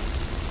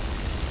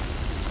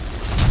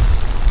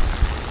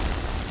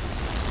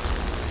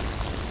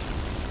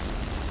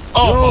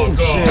 Oh, my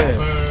God, shit.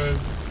 man.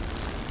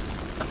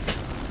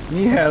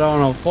 He had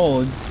on a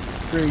full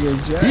friggin'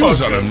 jacket. He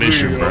was on a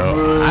mission,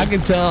 bro. I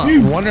can tell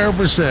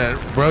 100%.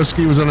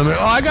 Broski was on a mission.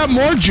 Oh, I got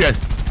more jets.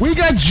 We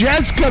got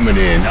jets coming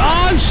in.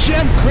 Oh,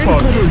 Chef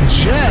critical to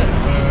jet.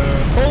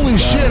 Holy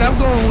shit, I'm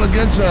going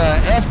against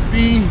a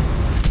FB.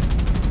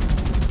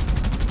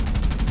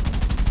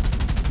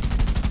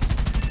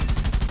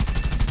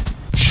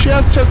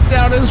 Chef took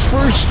down his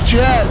first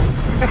jet.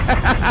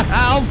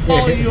 I'll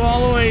follow you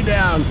all the way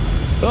down.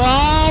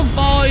 I'll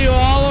follow you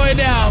all the way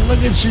down. Look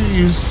at you,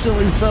 you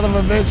silly son of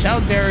a bitch. How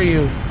dare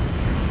you?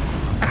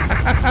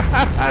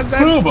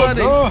 That's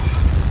funny.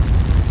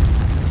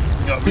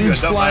 Dude's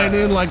flying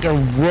in like a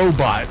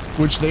robot,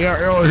 which they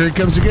are. Oh, here he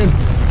comes again.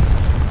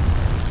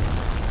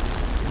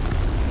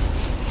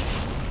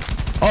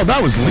 Oh,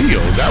 that was Leo.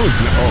 That was,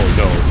 oh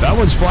no, that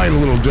one's flying a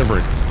little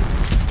different.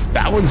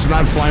 That one's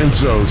not flying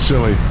so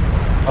silly.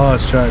 Oh,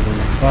 it's trying to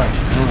fuck.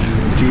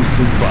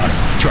 Fuck,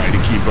 trying to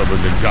keep up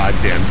with the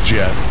goddamn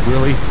jet.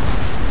 Really?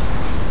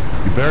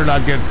 You better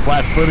not get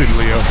flat-footed,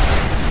 Leo.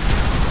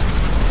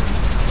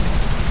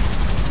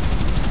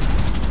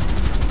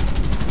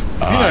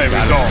 He's not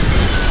even gone.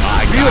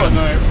 I got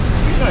him.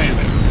 He's not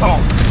even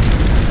gone.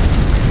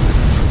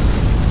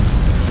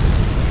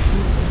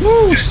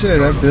 Woo, shit,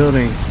 that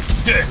building.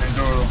 Damn it,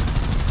 Dodo.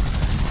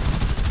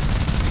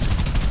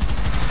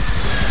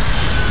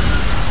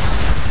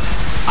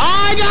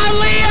 I got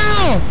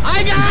Leo!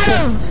 I got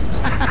him!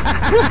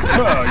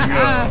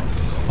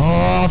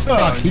 Oh,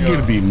 fuck, he's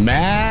gonna be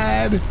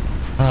mad.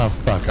 Oh,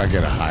 fuck, I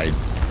gotta hide.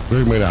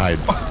 Where am I to hide?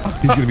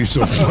 He's gonna be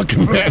so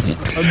fucking mad.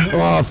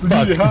 Oh,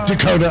 fuck.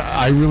 Dakota,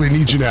 I really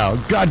need you now.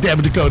 God damn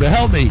it, Dakota,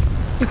 help me.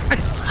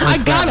 I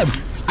got him.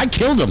 I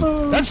killed him.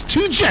 That's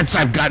 2 jets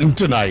I've gotten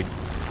tonight.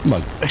 I'm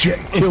a jet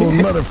killing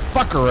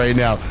motherfucker right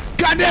now.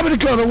 God damn it,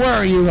 Dakota, where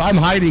are you? I'm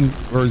hiding.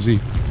 Where is he?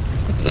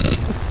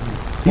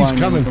 He's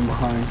coming. From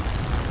behind.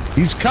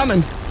 He's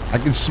coming. I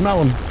can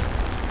smell him.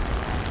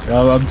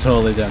 Oh, I'm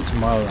totally done.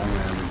 Tomorrow I'm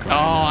gonna be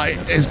going.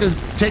 It's gonna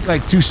take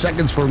like 2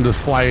 seconds for him to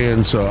fly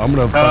in, so I'm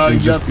gonna fucking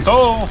just. Yes,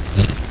 so.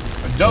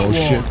 Oh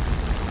shit!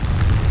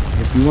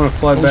 If you want to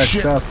fly back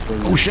shit. south,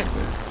 Oh shit!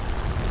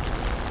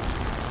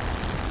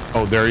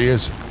 Oh, there he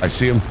is. I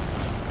see him.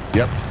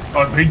 Yep.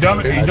 Oh, he done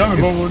it. He done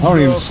it. I don't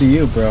even see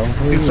you, bro.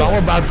 It's all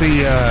about the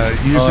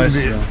using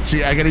the.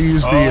 See, I gotta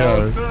use the.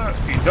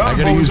 I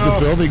gotta use the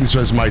buildings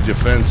as my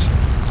defense.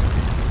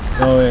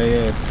 Oh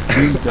yeah.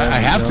 I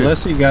have to.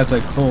 Unless you got the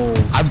coal.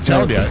 I'm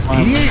telling you,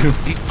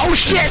 oh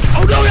shit!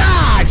 Oh no!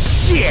 Ah,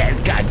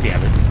 shit! God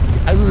damn it!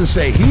 I was gonna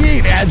say he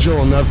ain't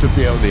agile enough to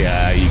be able to.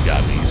 You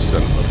got me, you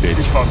son of a bitch.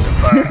 You fucking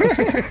fire.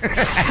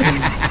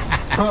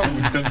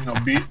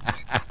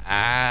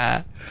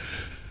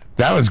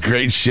 That was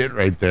great shit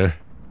right there.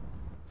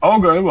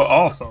 Okay, it was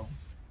awesome.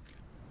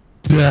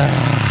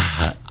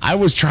 I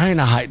was trying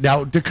to hide.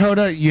 Now,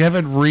 Dakota, you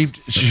haven't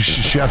reaped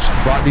Chef's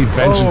brought any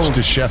vengeance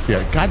to Chef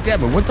yet. God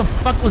damn it! What the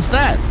fuck was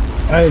that?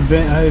 I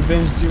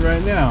avenged you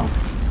right now.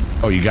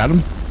 Oh, you got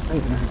him?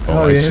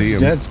 Oh, I see him.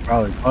 That's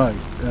probably fucked.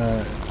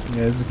 I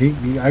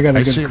got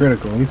a good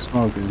critical. He's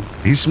smoking.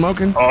 He's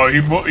smoking? Oh,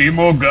 he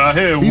more got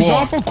here. He's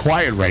awful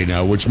quiet right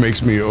now, which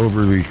makes me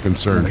overly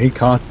concerned. He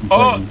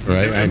contemplating.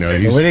 Right, I know.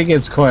 When he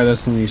gets quiet,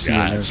 that's when you see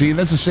him. See,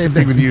 that's the same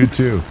thing with you,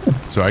 too.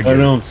 So I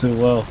know him too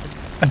well.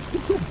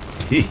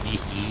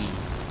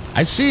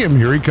 I see him.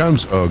 Here he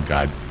comes. Oh,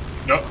 God.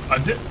 No, I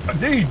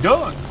think he's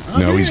done.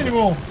 No, he's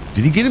not.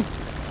 Did he get him?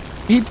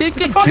 He did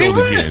get killed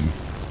again.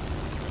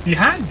 He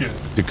had to.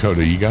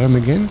 Dakota, you got him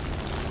again?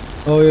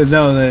 Oh yeah,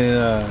 no,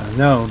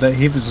 that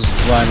he was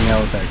just lining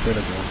out with that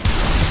critical.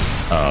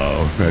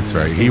 Oh, that's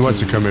right. He wants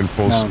to come in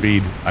full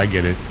speed. I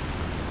get it.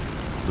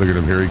 Look at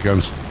him. Here he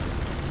comes.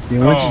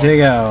 Yeah, once you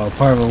take out a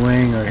part of a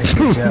wing or hit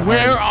the jet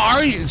where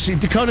are you? See,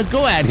 Dakota,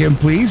 go at him,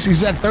 please.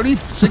 He's at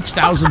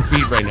 36,000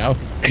 feet right now.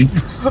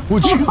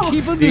 Would you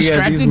keep him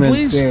distracted,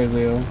 please? Scared,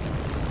 Leo.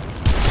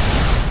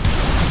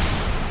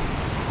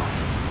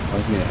 I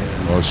was gonna hit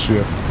him. Oh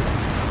shit!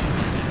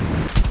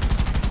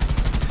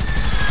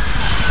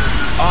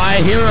 Oh,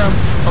 I hear him.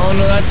 Oh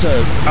no, that's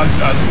a.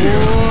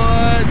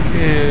 What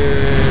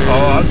is?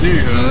 Oh, I see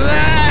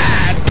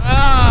that?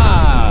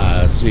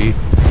 Ah, see,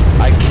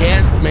 I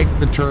can't make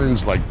the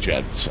turns like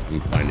jets. I'm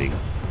finding.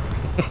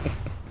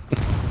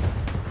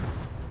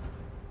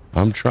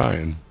 I'm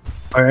trying.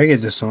 I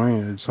get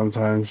disoriented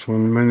sometimes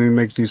when we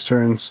make these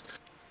turns.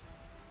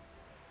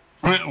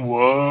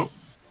 Whoa.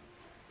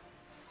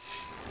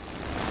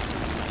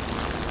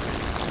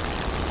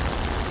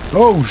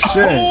 Oh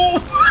shit!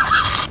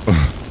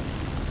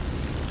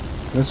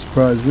 That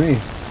surprised me.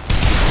 Shit.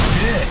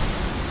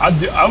 I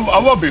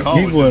was behind.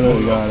 He would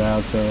have got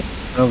out though.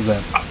 That was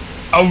that.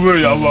 I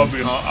was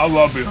behind. I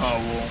was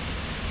behind one.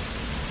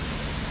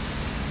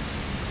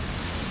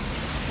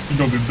 You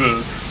gonna be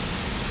best.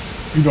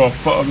 You gonna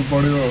fuck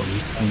everybody up.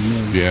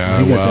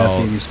 Yeah,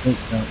 well.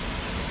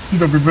 You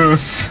gonna be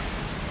best.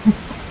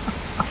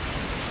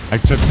 I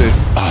took the.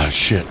 Oh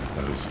shit!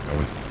 That was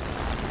going.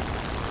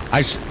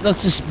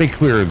 Let's just be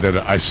clear that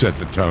I set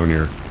the tone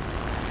here.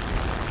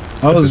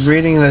 I was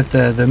reading that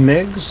the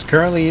MiGs,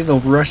 currently the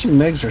Russian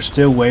MiGs are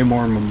still way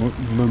more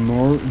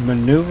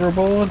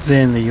maneuverable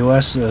than the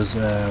US's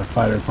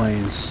fighter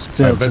planes.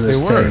 Still to this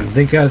day.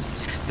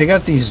 They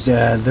got these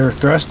their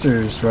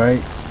thrusters,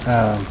 right?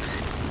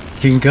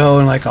 Can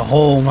go in like a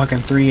whole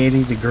fucking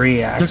 380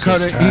 degree axis.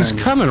 Dakota, turn. he's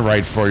coming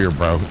right for you,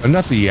 bro.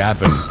 Enough of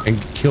yapping and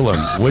kill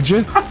him, would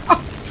you?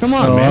 Come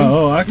on, man.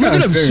 Look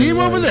at him. See him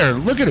over there.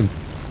 Look at him.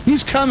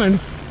 He's coming.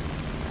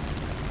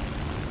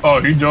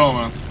 Oh, he done,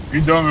 man. He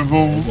done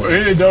before.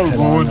 He done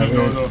before.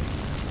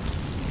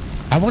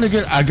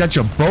 I got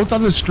you both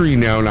on the screen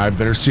now, and I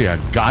better see a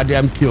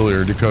goddamn kill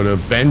here, Dakota.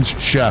 Avenge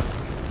Chef.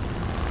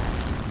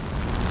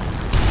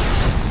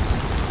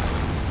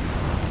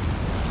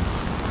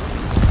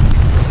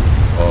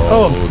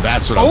 Oh,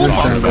 that's what I'm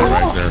talking about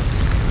right there.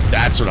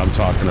 That's what I'm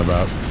talking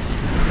about.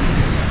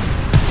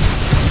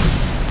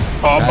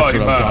 Oh, that's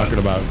what I'm talking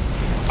about.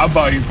 I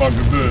thought he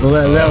fucking good.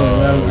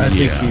 Well, I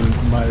think he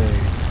might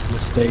have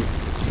mistake.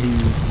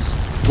 He's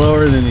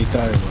lower than he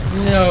thought he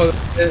was. No,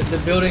 the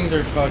buildings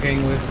are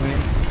fucking with me.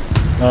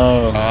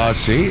 Oh.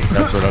 See?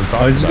 That's what I'm talking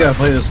about. I just gotta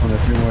play this one a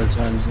few more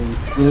times.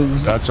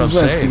 That's what I'm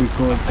saying.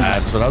 Cool.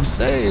 That's what I'm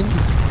saying.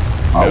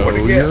 I want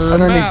to get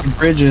underneath the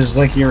bridges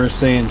like you were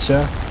saying,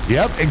 Chef.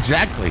 Yep,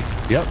 exactly.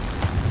 Yep.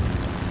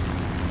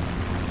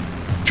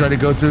 Try to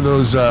go through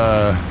those,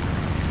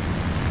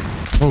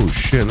 Oh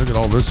shit, look at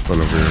all this fun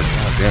over here.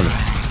 God damn it.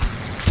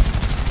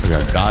 I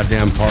got a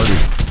goddamn party.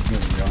 There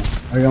we go.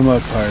 I got my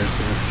tires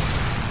here.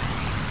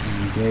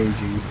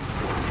 Engaging.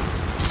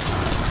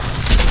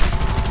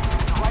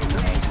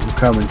 I'm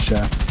coming,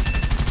 Chef.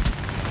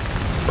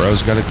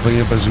 Bro's got to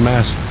clean up his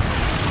mess.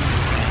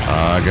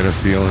 I got a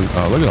feeling.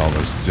 Oh, look at all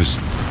this. Just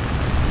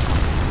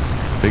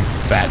big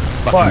fat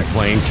fucking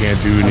plane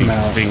can't do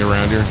anything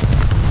around here.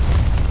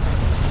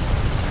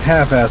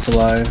 Half-ass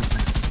alive.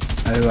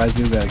 I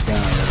do that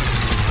count.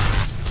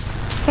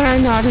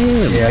 I'm not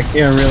him. Yeah, I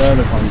can't reload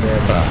if I'm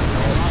dead.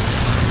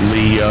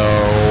 Leo.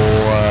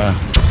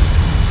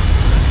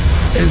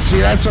 And see,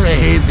 that's what I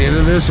hate at the end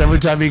of this. Every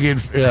time you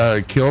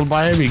get killed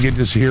by him, you get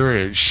to hear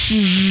it. And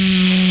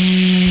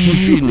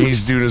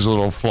he's doing his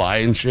little fly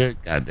and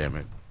shit. God damn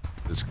it.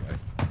 This guy.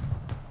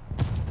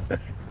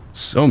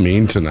 So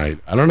mean tonight.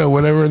 I don't know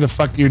whatever the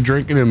fuck you're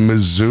drinking in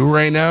Mizzou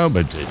right now,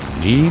 but you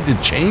need to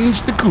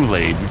change the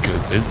Kool-Aid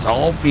because it's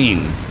all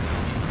mean.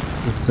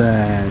 It's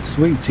that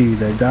sweet tea,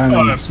 that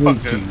diamond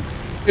sweet tea.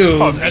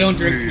 Dude, I don't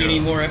drink tea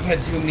anymore. I've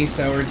had too many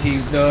sour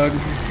teas, dog.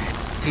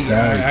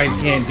 I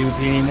can't do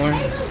tea anymore.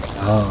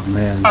 Oh,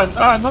 man.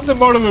 Nothing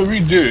more than we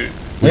do.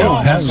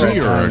 Yeah,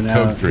 Pepsi or a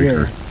Coke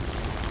drinker?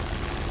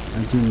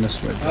 I do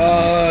miss it.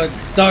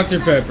 Dr.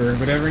 Pepper,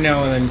 but every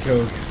now and then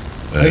Coke.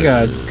 I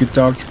got good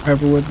Dr.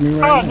 Pepper with me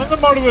right now.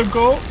 Nothing more than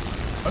Coke.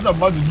 I'm not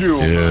about to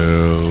do.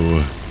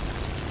 Ew.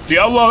 See,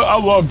 I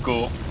love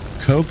Coke.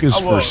 Coke is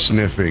for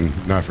sniffing,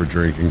 not for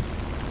drinking.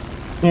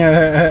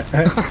 Yeah.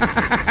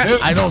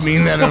 I don't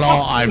mean that at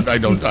all. I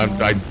don't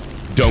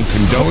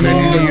condone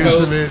any use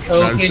of it.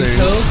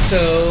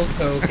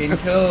 Coke and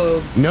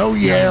Coke. No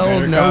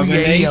yell, no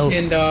yell.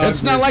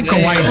 It's not like the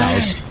White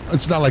House.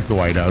 It's not like the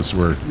White House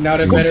where not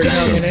a better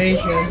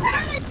combination.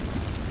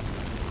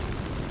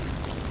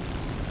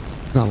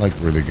 Not like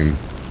where they can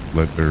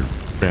let their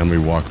family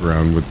walk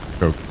around with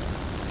Coke.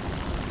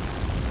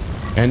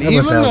 And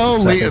even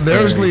though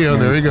there's Leo,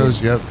 there he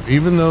goes. Yep.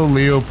 Even though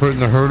Leo put in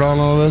the hurt on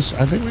all this,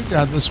 I think we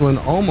got this one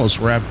almost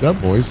wrapped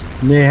up, boys.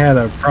 They had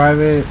a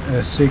private,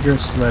 secret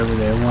celebrity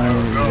that wanted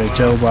that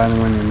Joe Biden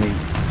wanted to meet.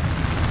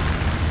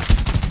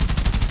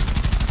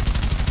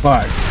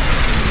 Fuck.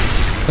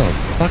 What the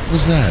fuck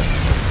was that?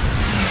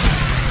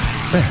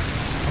 Man,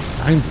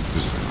 kinds of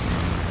just.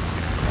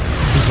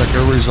 It's like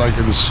everybody's like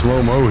in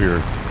slow-mo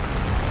here.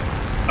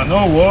 I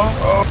know what?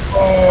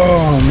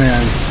 Oh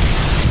man.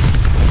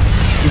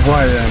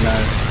 Why did I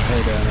not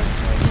say that?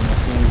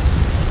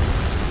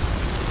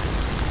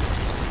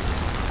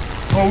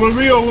 Oh, where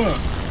Rio went?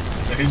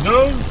 He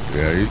does?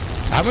 Yeah.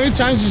 How many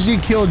times has he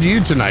killed you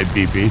tonight,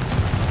 BP?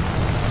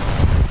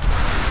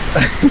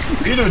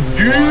 Either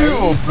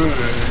deal or big.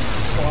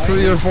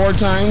 3 or 4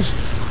 times?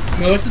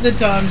 Most of the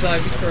times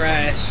I've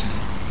crashed.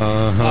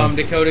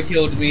 Dakota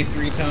killed me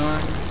 3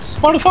 times.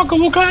 Motherfucker,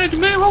 what kind of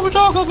man? What we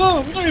talking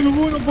about? We don't even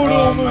want to put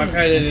on. I've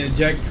had to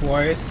eject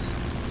twice.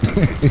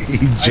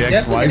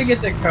 Eject twice? Gotta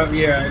get the cover.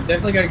 Yeah, I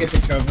definitely gotta get the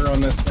cover on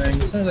this thing.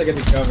 As soon as I get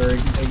the cover, it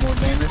can take more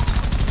damage.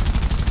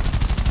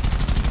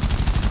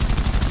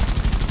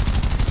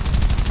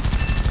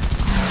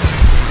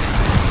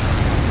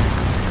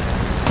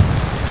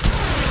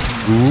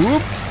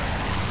 Whoop.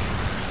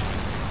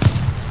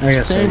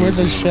 Stay with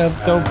us, Chef.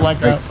 Don't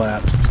black out.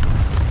 Flap.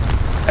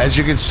 As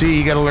you can see,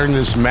 you got to learn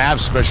this map,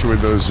 especially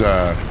with those.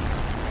 Oh,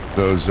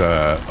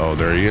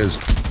 there he is.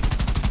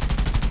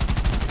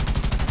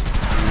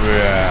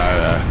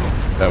 Yeah,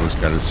 that was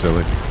kind of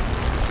silly.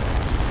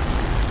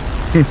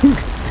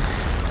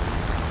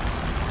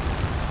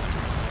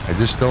 I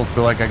just don't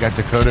feel like I got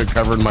Dakota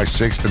covering my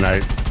 6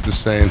 tonight.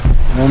 Just saying.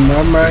 I'm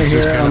right He's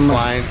here. just kind of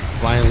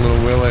flying little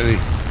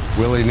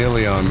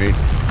willy-nilly on me.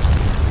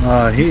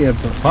 He a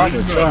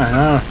pocket trying,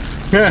 huh?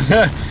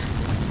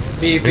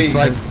 It's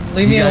like,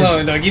 leave me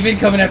alone, dog. You've been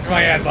coming after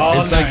my ass all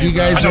night. It's like you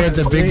guys are at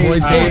the big boy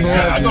table.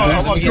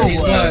 Let me get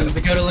these buns.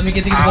 Dakota, let me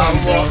get these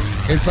buns, bro.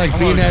 It's like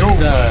being at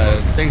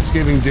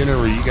Thanksgiving dinner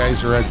where you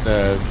guys are at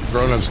the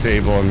grown-ups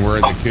table and we're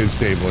at the kids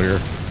table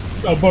here.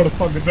 I'm about to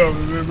fucking dumb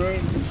it,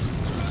 man.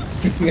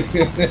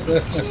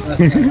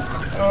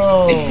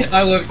 Oh.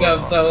 I whipped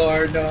up so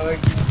hard, dog.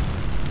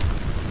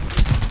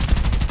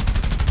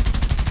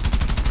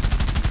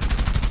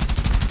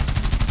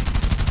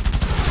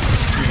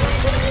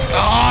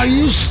 Oh,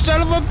 you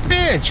son of a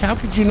bitch! How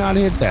could you not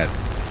hit that?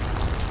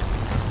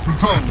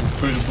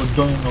 Beautiful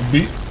down on the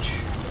beach.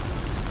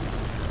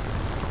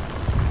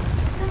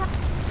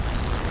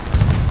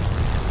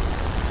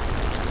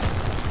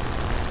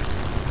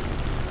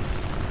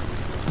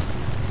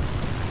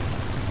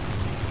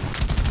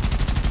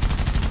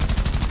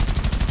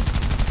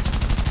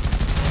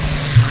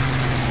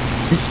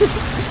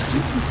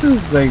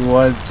 This thing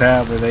what's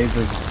happening? They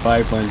just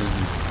pipeline just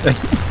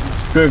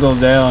trickle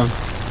down.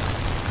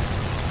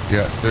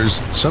 Yeah,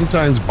 there's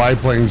sometimes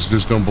biplanes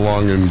just don't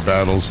belong in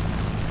battles.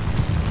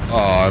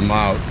 Oh, I'm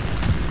out.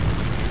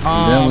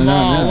 Oh, I'm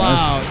all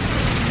out.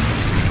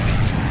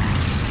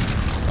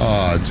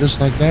 Oh,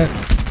 just like that.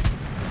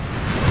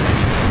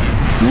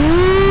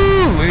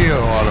 Woo,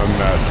 Leo on a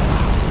mess.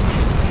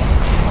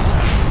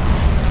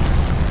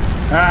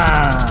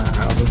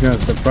 I was gonna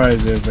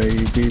surprise you, but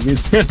you beat me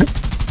too.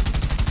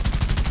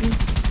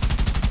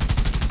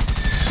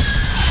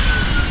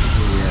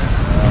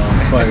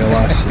 Fuck, I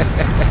lost you.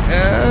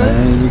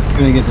 And you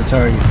couldn't get the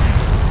target.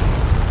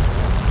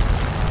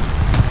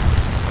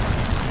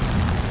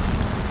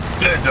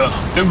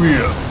 There we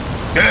go.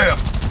 Yeah.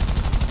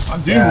 I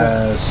did.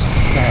 Yes.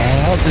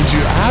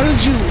 How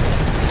did you?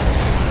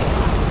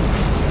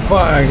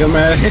 Fuck, I'm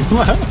at him.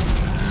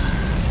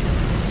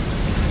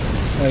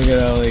 I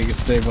get all I can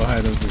stay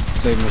behind him to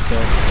save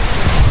myself.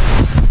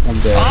 I'm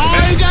dead.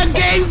 Oh, you got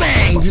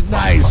gangbanged.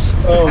 Nice.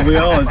 Oh, we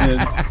all did.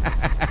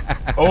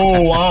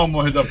 Oh, I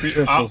almost hit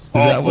the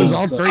That was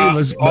all three of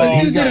us. But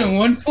You he got got a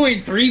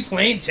 1.3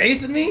 plane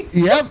chasing me?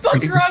 Yep. What the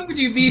fuck's wrong with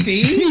you,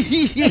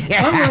 BP?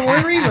 Where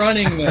are we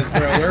running this,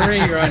 bro? Where are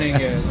you running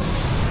it?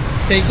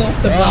 Take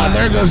off the box.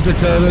 there goes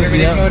Dakota. Hear me,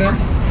 Yep. Dakota?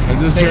 I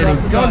just Take heard off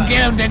him. the Go box.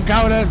 get him,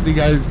 Dakota. The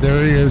guy,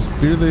 there he is.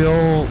 Do the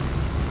old.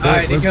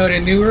 Alright, Dakota,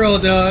 new roll,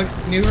 dog.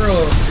 New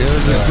roll.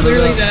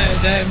 Clearly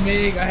that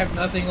MiG, I have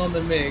nothing on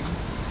the MiG.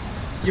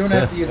 You don't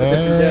have to use a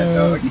different jet,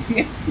 dog.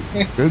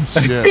 Good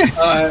shit.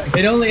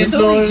 It's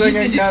only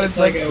even if it's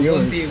like a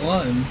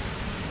 1v1.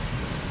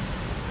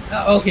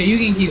 Okay, you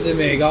can keep the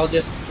MiG. I'll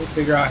just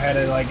figure out how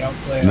to like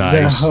outplay.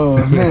 Nice.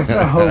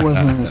 That hoe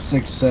wasn't a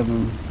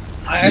 6-7.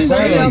 I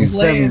started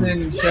outplaying and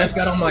then Chef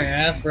got on my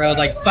ass, bro. I was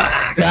like,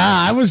 fuck. Yeah,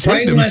 I was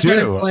right hitting when him I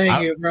started too.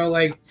 playing it, bro,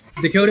 like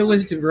Dakota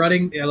was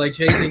running, like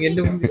chasing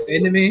into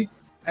me.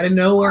 Out of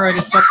nowhere, I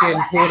just fucking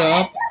pulled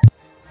up.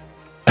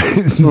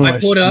 I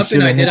pulled up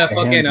and I did a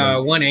fucking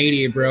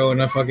 180, bro,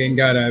 and I fucking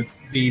got a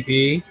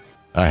BP.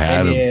 I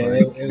had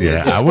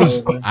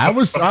him. I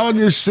was on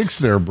your 6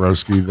 there,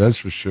 broski. That's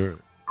for sure.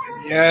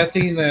 Yeah, I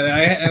seen that.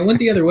 I went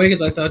the other way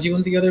because I thought you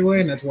went the other way,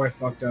 and that's where I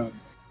fucked up.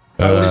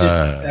 If I would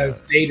have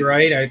just stayed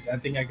right, I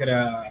think I could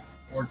have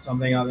worked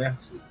something out there.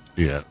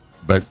 Yeah,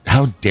 but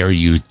how dare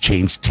you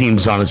change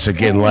teams on us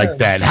again like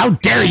that? How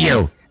dare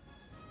you?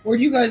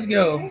 Where'd you guys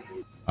go?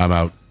 I'm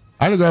out.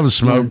 I gotta go have a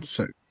smoke.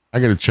 I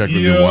gotta check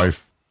with your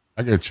wife.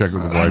 I gotta check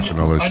with the wife and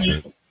all that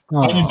shit.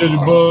 I need to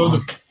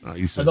bud.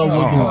 He said, I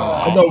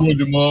don't want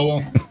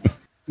tomorrow.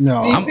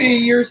 No,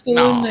 you're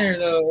still in there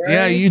though, right?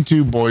 Yeah, you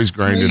two boys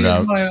grind it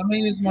out. I'm gonna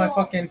use my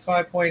fucking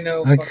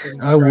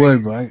 5.0. I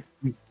would, but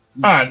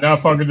Alright, now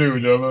fucking do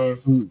it, though.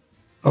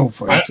 Oh,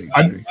 fuck.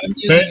 I'm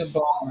using a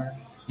bomber.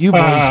 You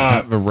boys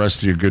have the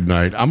rest of your good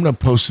night. I'm gonna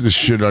post this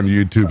shit on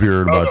YouTube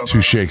here in about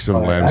 2 shakes of a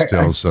lamb's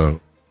tail. So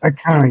I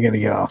kind of got to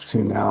get off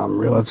too now. I'm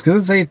real. It's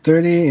because it's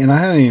 8:30 and I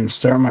haven't even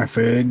started my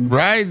food.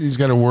 Right, he's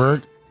got to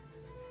work.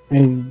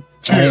 And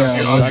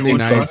Sunday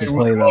nights,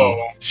 play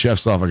though.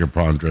 chef's off like a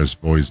prawn dress.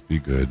 Boys, be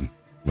good.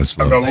 Much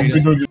love.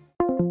 Okay,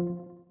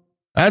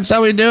 That's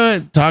how we do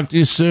it. Talk to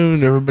you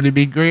soon. Everybody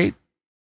be great.